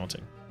start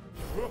chanting.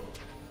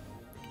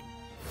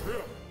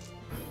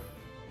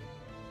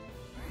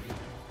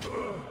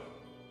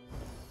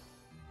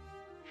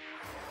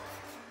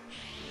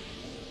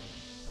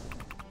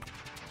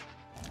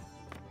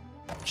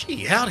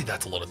 Gee, howdy,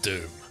 that's a lot of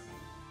doom.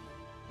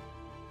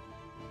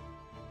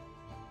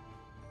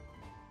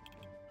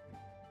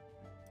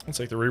 I'll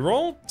take the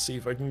reroll. See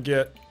if I can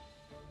get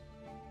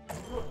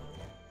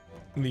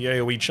the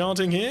AoE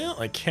chanting here.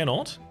 I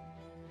cannot.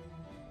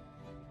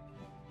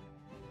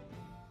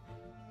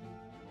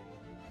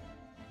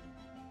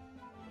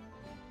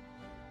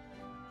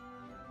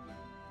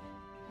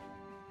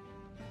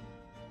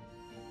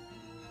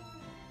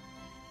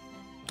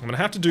 I'm gonna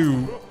have to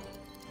do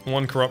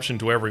one corruption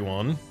to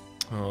everyone.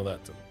 Oh,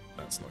 that's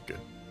not good.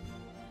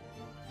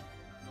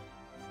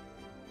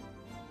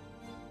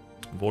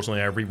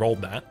 Unfortunately, I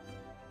re-rolled that.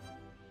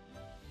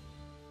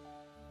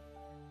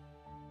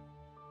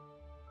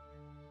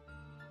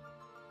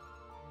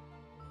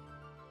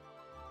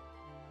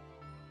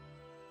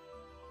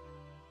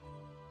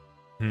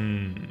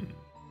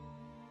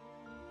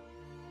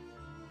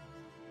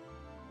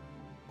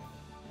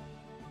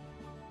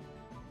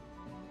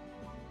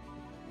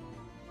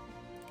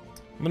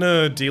 I'm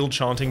gonna deal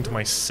chanting to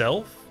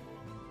myself,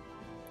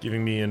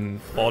 giving me an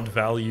odd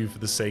value for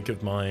the sake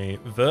of my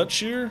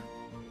virtue.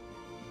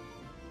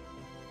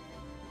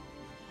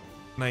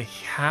 And I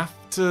have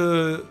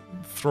to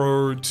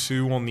throw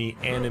 2 on the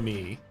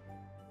enemy.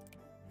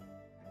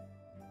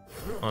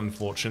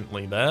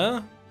 Unfortunately there.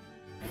 I'm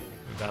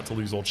about to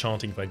lose all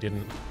chanting if I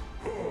didn't.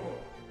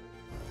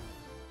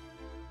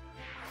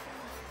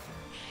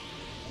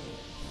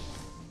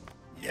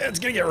 Yeah, it's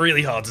gonna get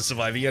really hard to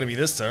survive the enemy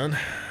this turn.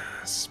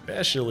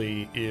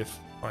 Especially if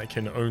I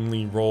can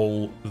only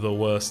roll the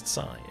worst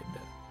side.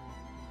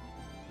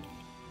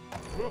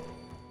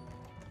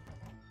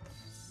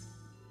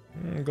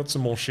 Got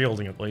some more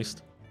shielding at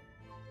least.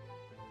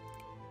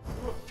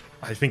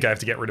 I think I have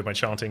to get rid of my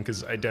chanting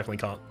because I definitely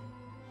can't.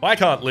 I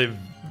can't live.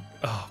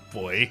 Oh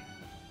boy.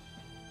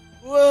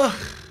 Ugh.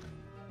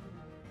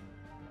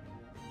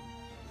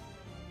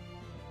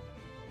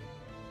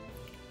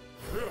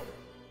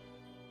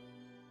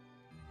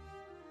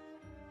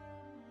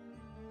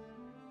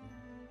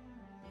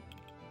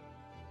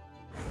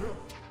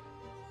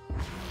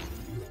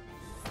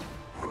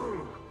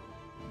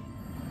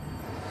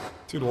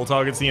 Suitable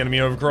targets the enemy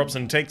overcrops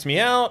and takes me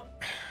out.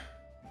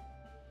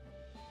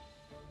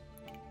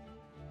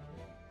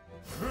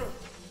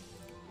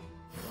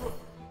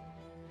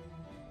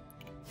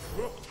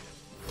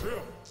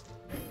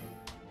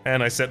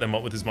 And I set them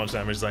up with as much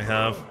damage as I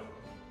have.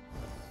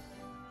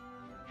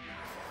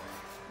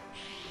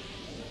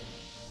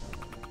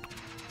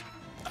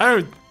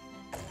 I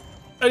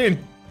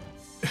didn't...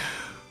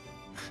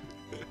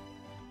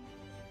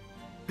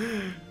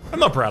 I'm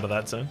not proud of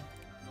that, son.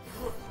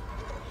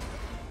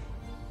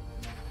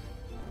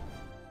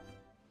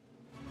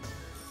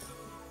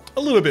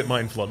 A little bit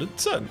mind-flooded,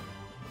 son.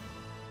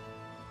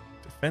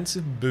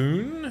 Defensive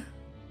boon.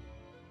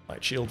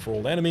 Light shield for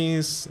all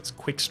enemies. There's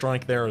quick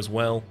strike there as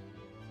well.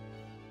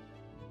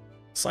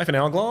 Siphon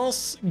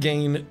Hourglass.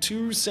 Gain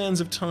 2 sands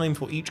of time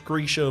for each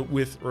creature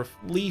with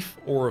relief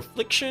or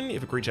affliction.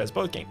 If a creature has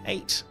both, gain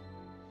 8.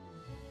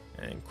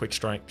 And quick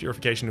strike.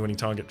 Purification to any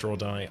target, draw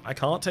die. I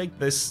can't take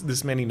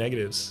this many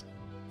negatives.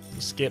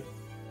 Skip.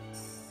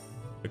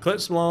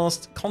 Eclipse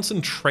Blast.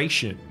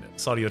 Concentration.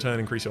 Start of your turn,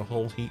 increase your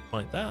whole heat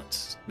like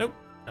that. Nope.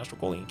 Astral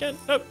Calling again.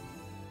 Nope.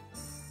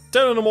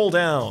 Turning them all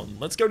down.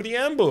 Let's go to the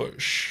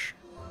ambush.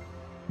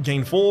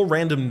 Gain 4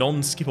 random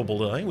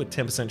non-skippable die with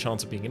 10%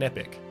 chance of being an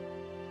epic.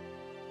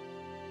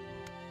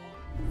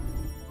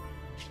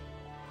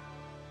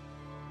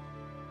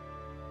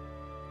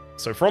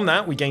 So from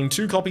that, we gain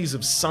 2 copies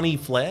of Sunny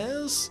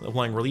Flares,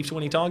 applying relief to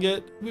any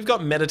target. We've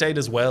got Meditate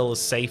as well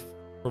as safe,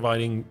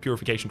 providing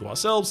purification to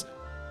ourselves,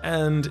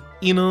 and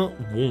Inner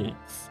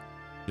Warmth.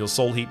 Your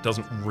soul heat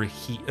doesn't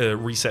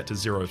reset to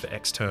 0 for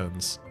X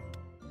turns.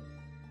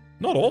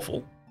 Not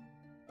awful.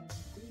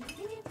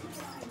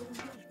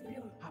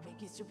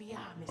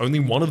 Only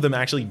one of them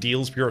actually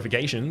deals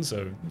purification,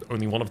 so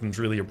only one of them's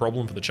really a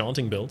problem for the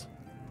chanting build.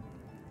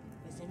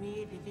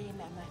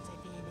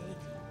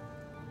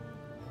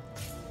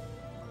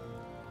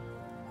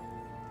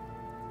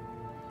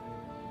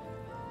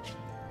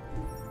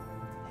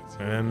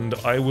 And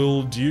I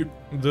will dupe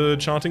the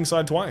chanting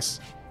side twice.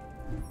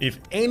 If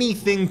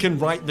anything can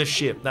right the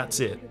ship, that's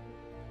it.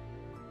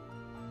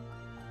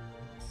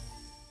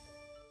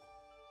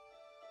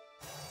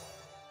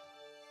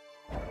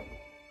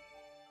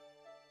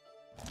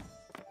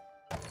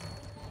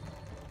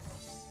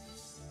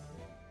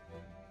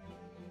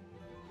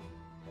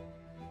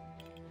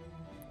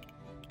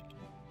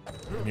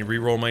 Let me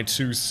reroll my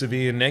 2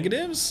 severe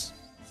negatives.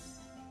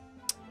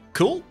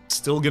 Cool.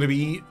 Still gonna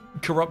be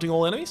corrupting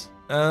all enemies.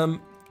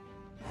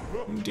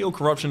 Deal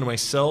corruption to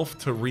myself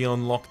to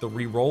re-unlock the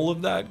re-roll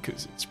of that,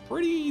 because it's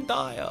pretty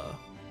dire.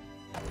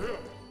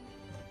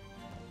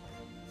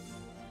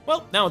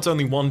 Well, now it's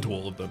only 1 to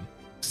all of them.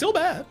 Still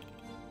bad.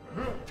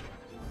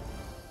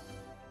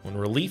 1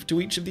 relief to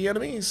each of the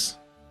enemies.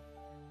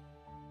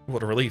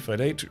 What a relief. I'd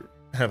hate to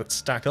have it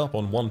stack up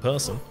on 1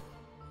 person.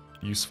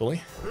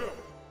 Usefully.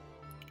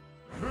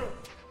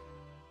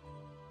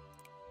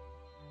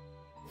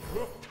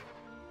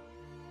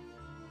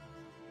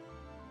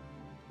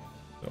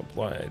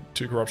 Apply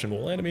 2 corruption to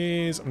all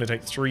enemies. I'm going to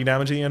take 3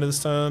 damage at the end of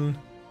this turn.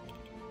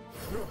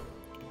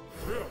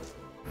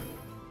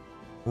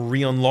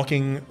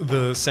 re-unlocking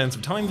the Sands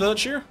of Time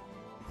virtue.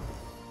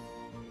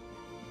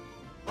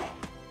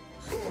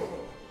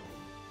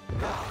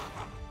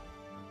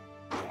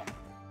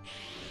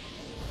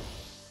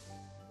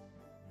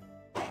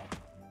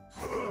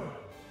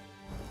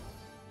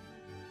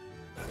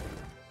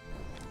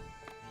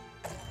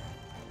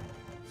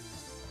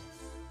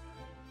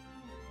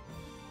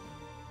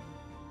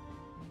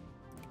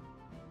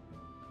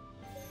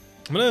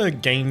 I'm gonna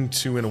gain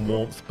 2 in a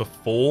warmth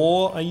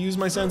before I use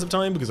my Sands of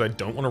Time because I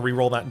don't want to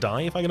reroll that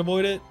die if I can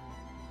avoid it.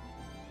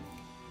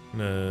 I'm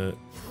gonna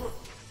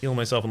heal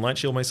myself and light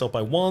shield myself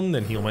by 1,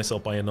 then heal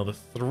myself by another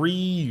 3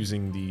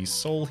 using the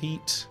soul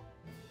heat.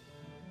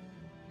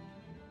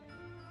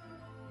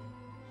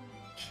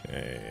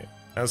 Okay.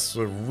 As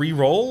for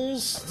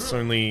rerolls, it's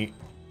only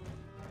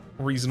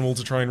reasonable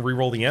to try and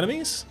reroll the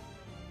enemies.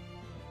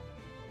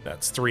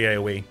 That's 3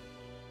 AoE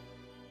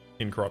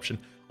in corruption.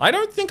 I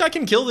don't think I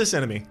can kill this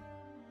enemy.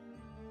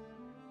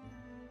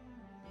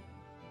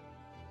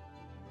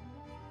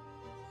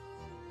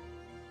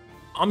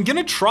 I'm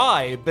gonna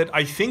try, but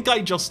I think I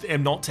just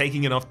am not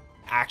taking enough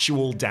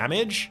actual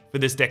damage for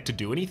this deck to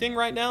do anything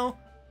right now.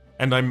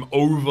 And I'm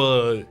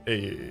over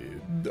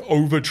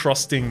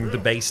trusting the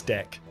base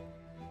deck.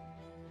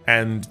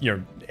 And, you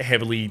know,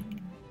 heavily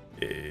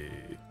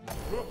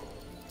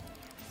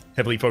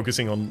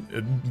focusing on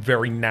a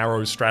very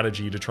narrow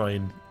strategy to try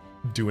and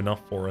do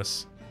enough for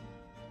us.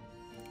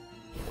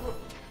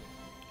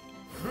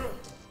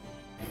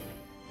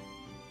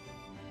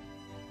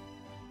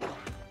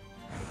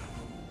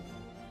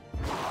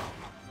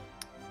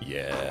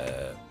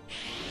 Yeah.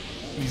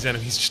 These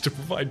enemies just to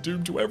provide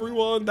doom to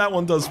everyone. That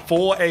one does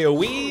 4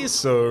 AoE,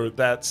 so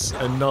that's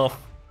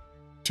enough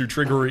to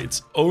trigger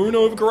its own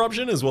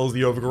overcorruption, as well as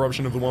the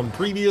overcorruption of the one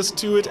previous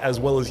to it, as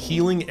well as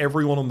healing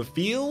everyone on the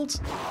field.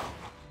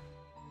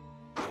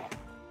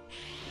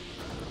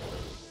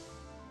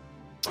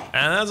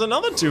 And that's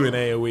another 2 in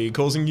AoE,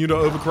 causing you to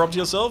overcorrupt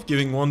yourself,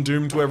 giving 1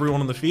 doom to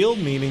everyone on the field,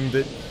 meaning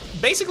that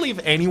basically if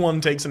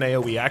anyone takes an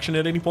AoE action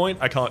at any point,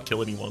 I can't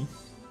kill anyone.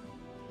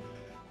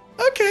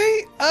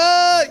 Okay,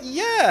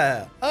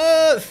 yeah.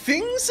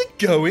 Things are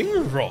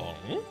going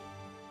wrong.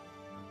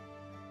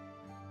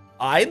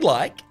 I'd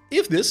like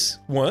if this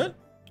weren't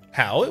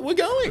how it were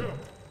going.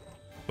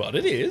 But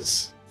it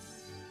is.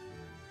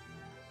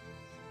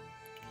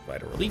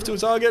 Provide a relief to a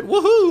target.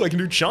 Woohoo! I can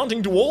do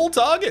chanting to all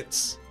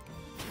targets.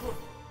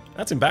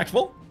 That's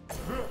impactful.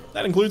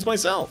 That includes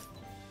myself.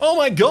 Oh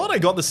my god, I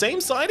got the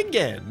same side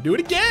again. Do it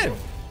again.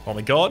 Oh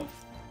my god.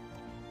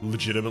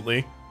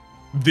 Legitimately.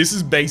 This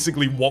is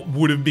basically what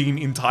would have been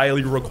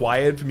entirely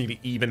required for me to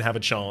even have a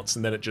chance,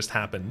 and then it just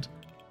happened.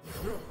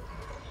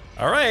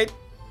 Alright.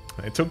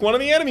 I took one of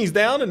the enemies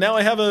down, and now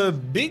I have a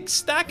big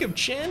stack of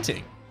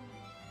chanting.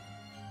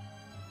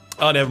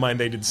 Oh, never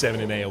mind. They did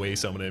 7 in AoE,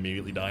 so I'm going to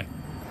immediately die.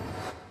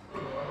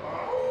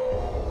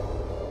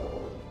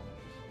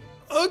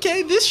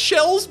 Okay, this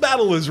Shells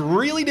battle is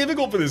really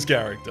difficult for this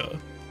character.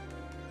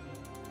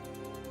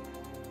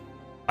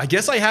 I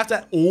guess I have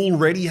to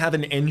already have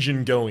an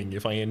engine going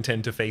if I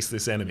intend to face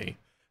this enemy.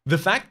 The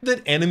fact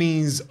that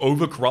enemies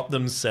overcorrupt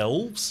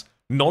themselves,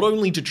 not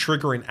only to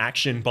trigger an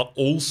action, but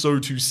also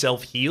to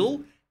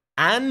self-heal,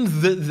 and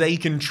that they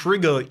can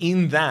trigger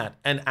in that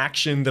an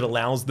action that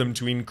allows them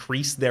to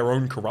increase their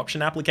own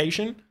corruption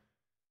application,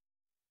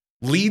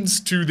 leads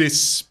to this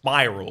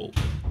spiral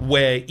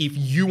where if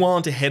you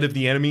aren't ahead of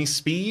the enemy's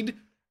speed,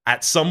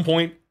 at some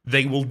point,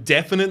 they will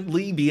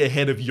definitely be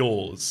ahead of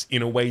yours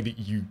in a way that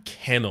you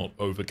cannot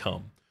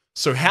overcome.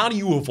 So how do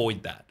you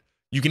avoid that?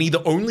 You can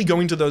either only go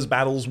into those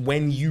battles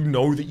when you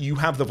know that you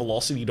have the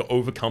velocity to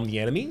overcome the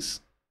enemies.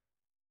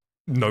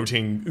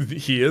 Noting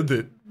here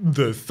that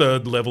the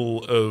 3rd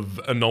level of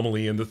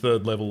Anomaly and the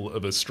 3rd level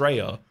of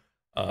Astrea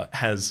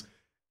has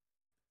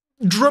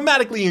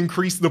dramatically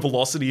increased the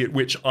velocity at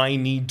which I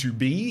need to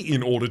be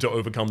in order to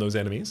overcome those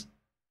enemies.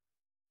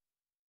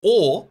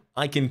 Or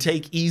I can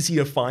take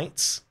easier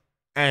fights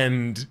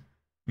and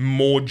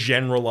more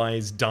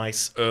generalized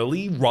dice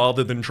early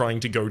rather than trying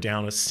to go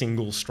down a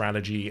single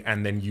strategy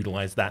and then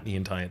utilize that the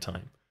entire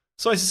time.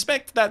 So I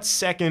suspect that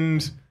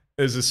second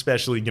is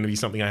especially going to be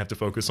something I have to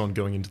focus on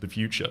going into the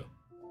future.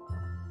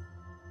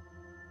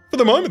 For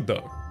the moment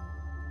though,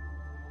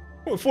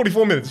 what,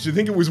 44 minutes, do you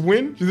think it was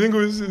win? Do you think it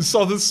was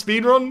Sotha's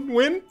speedrun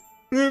win?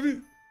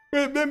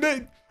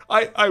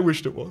 I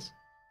wished it was.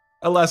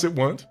 Alas it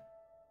weren't.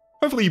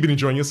 Hopefully you've been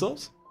enjoying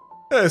yourselves.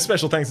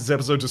 Special thanks this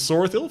episode to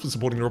Sorathil for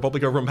supporting the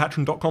Republic over on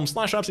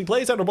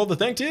patreon.com/RhapsodyPlays. Out of all the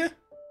thank you.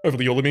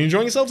 Hopefully you'll have been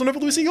enjoying yourselves, and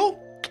hopefully we'll see you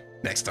all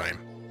next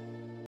time.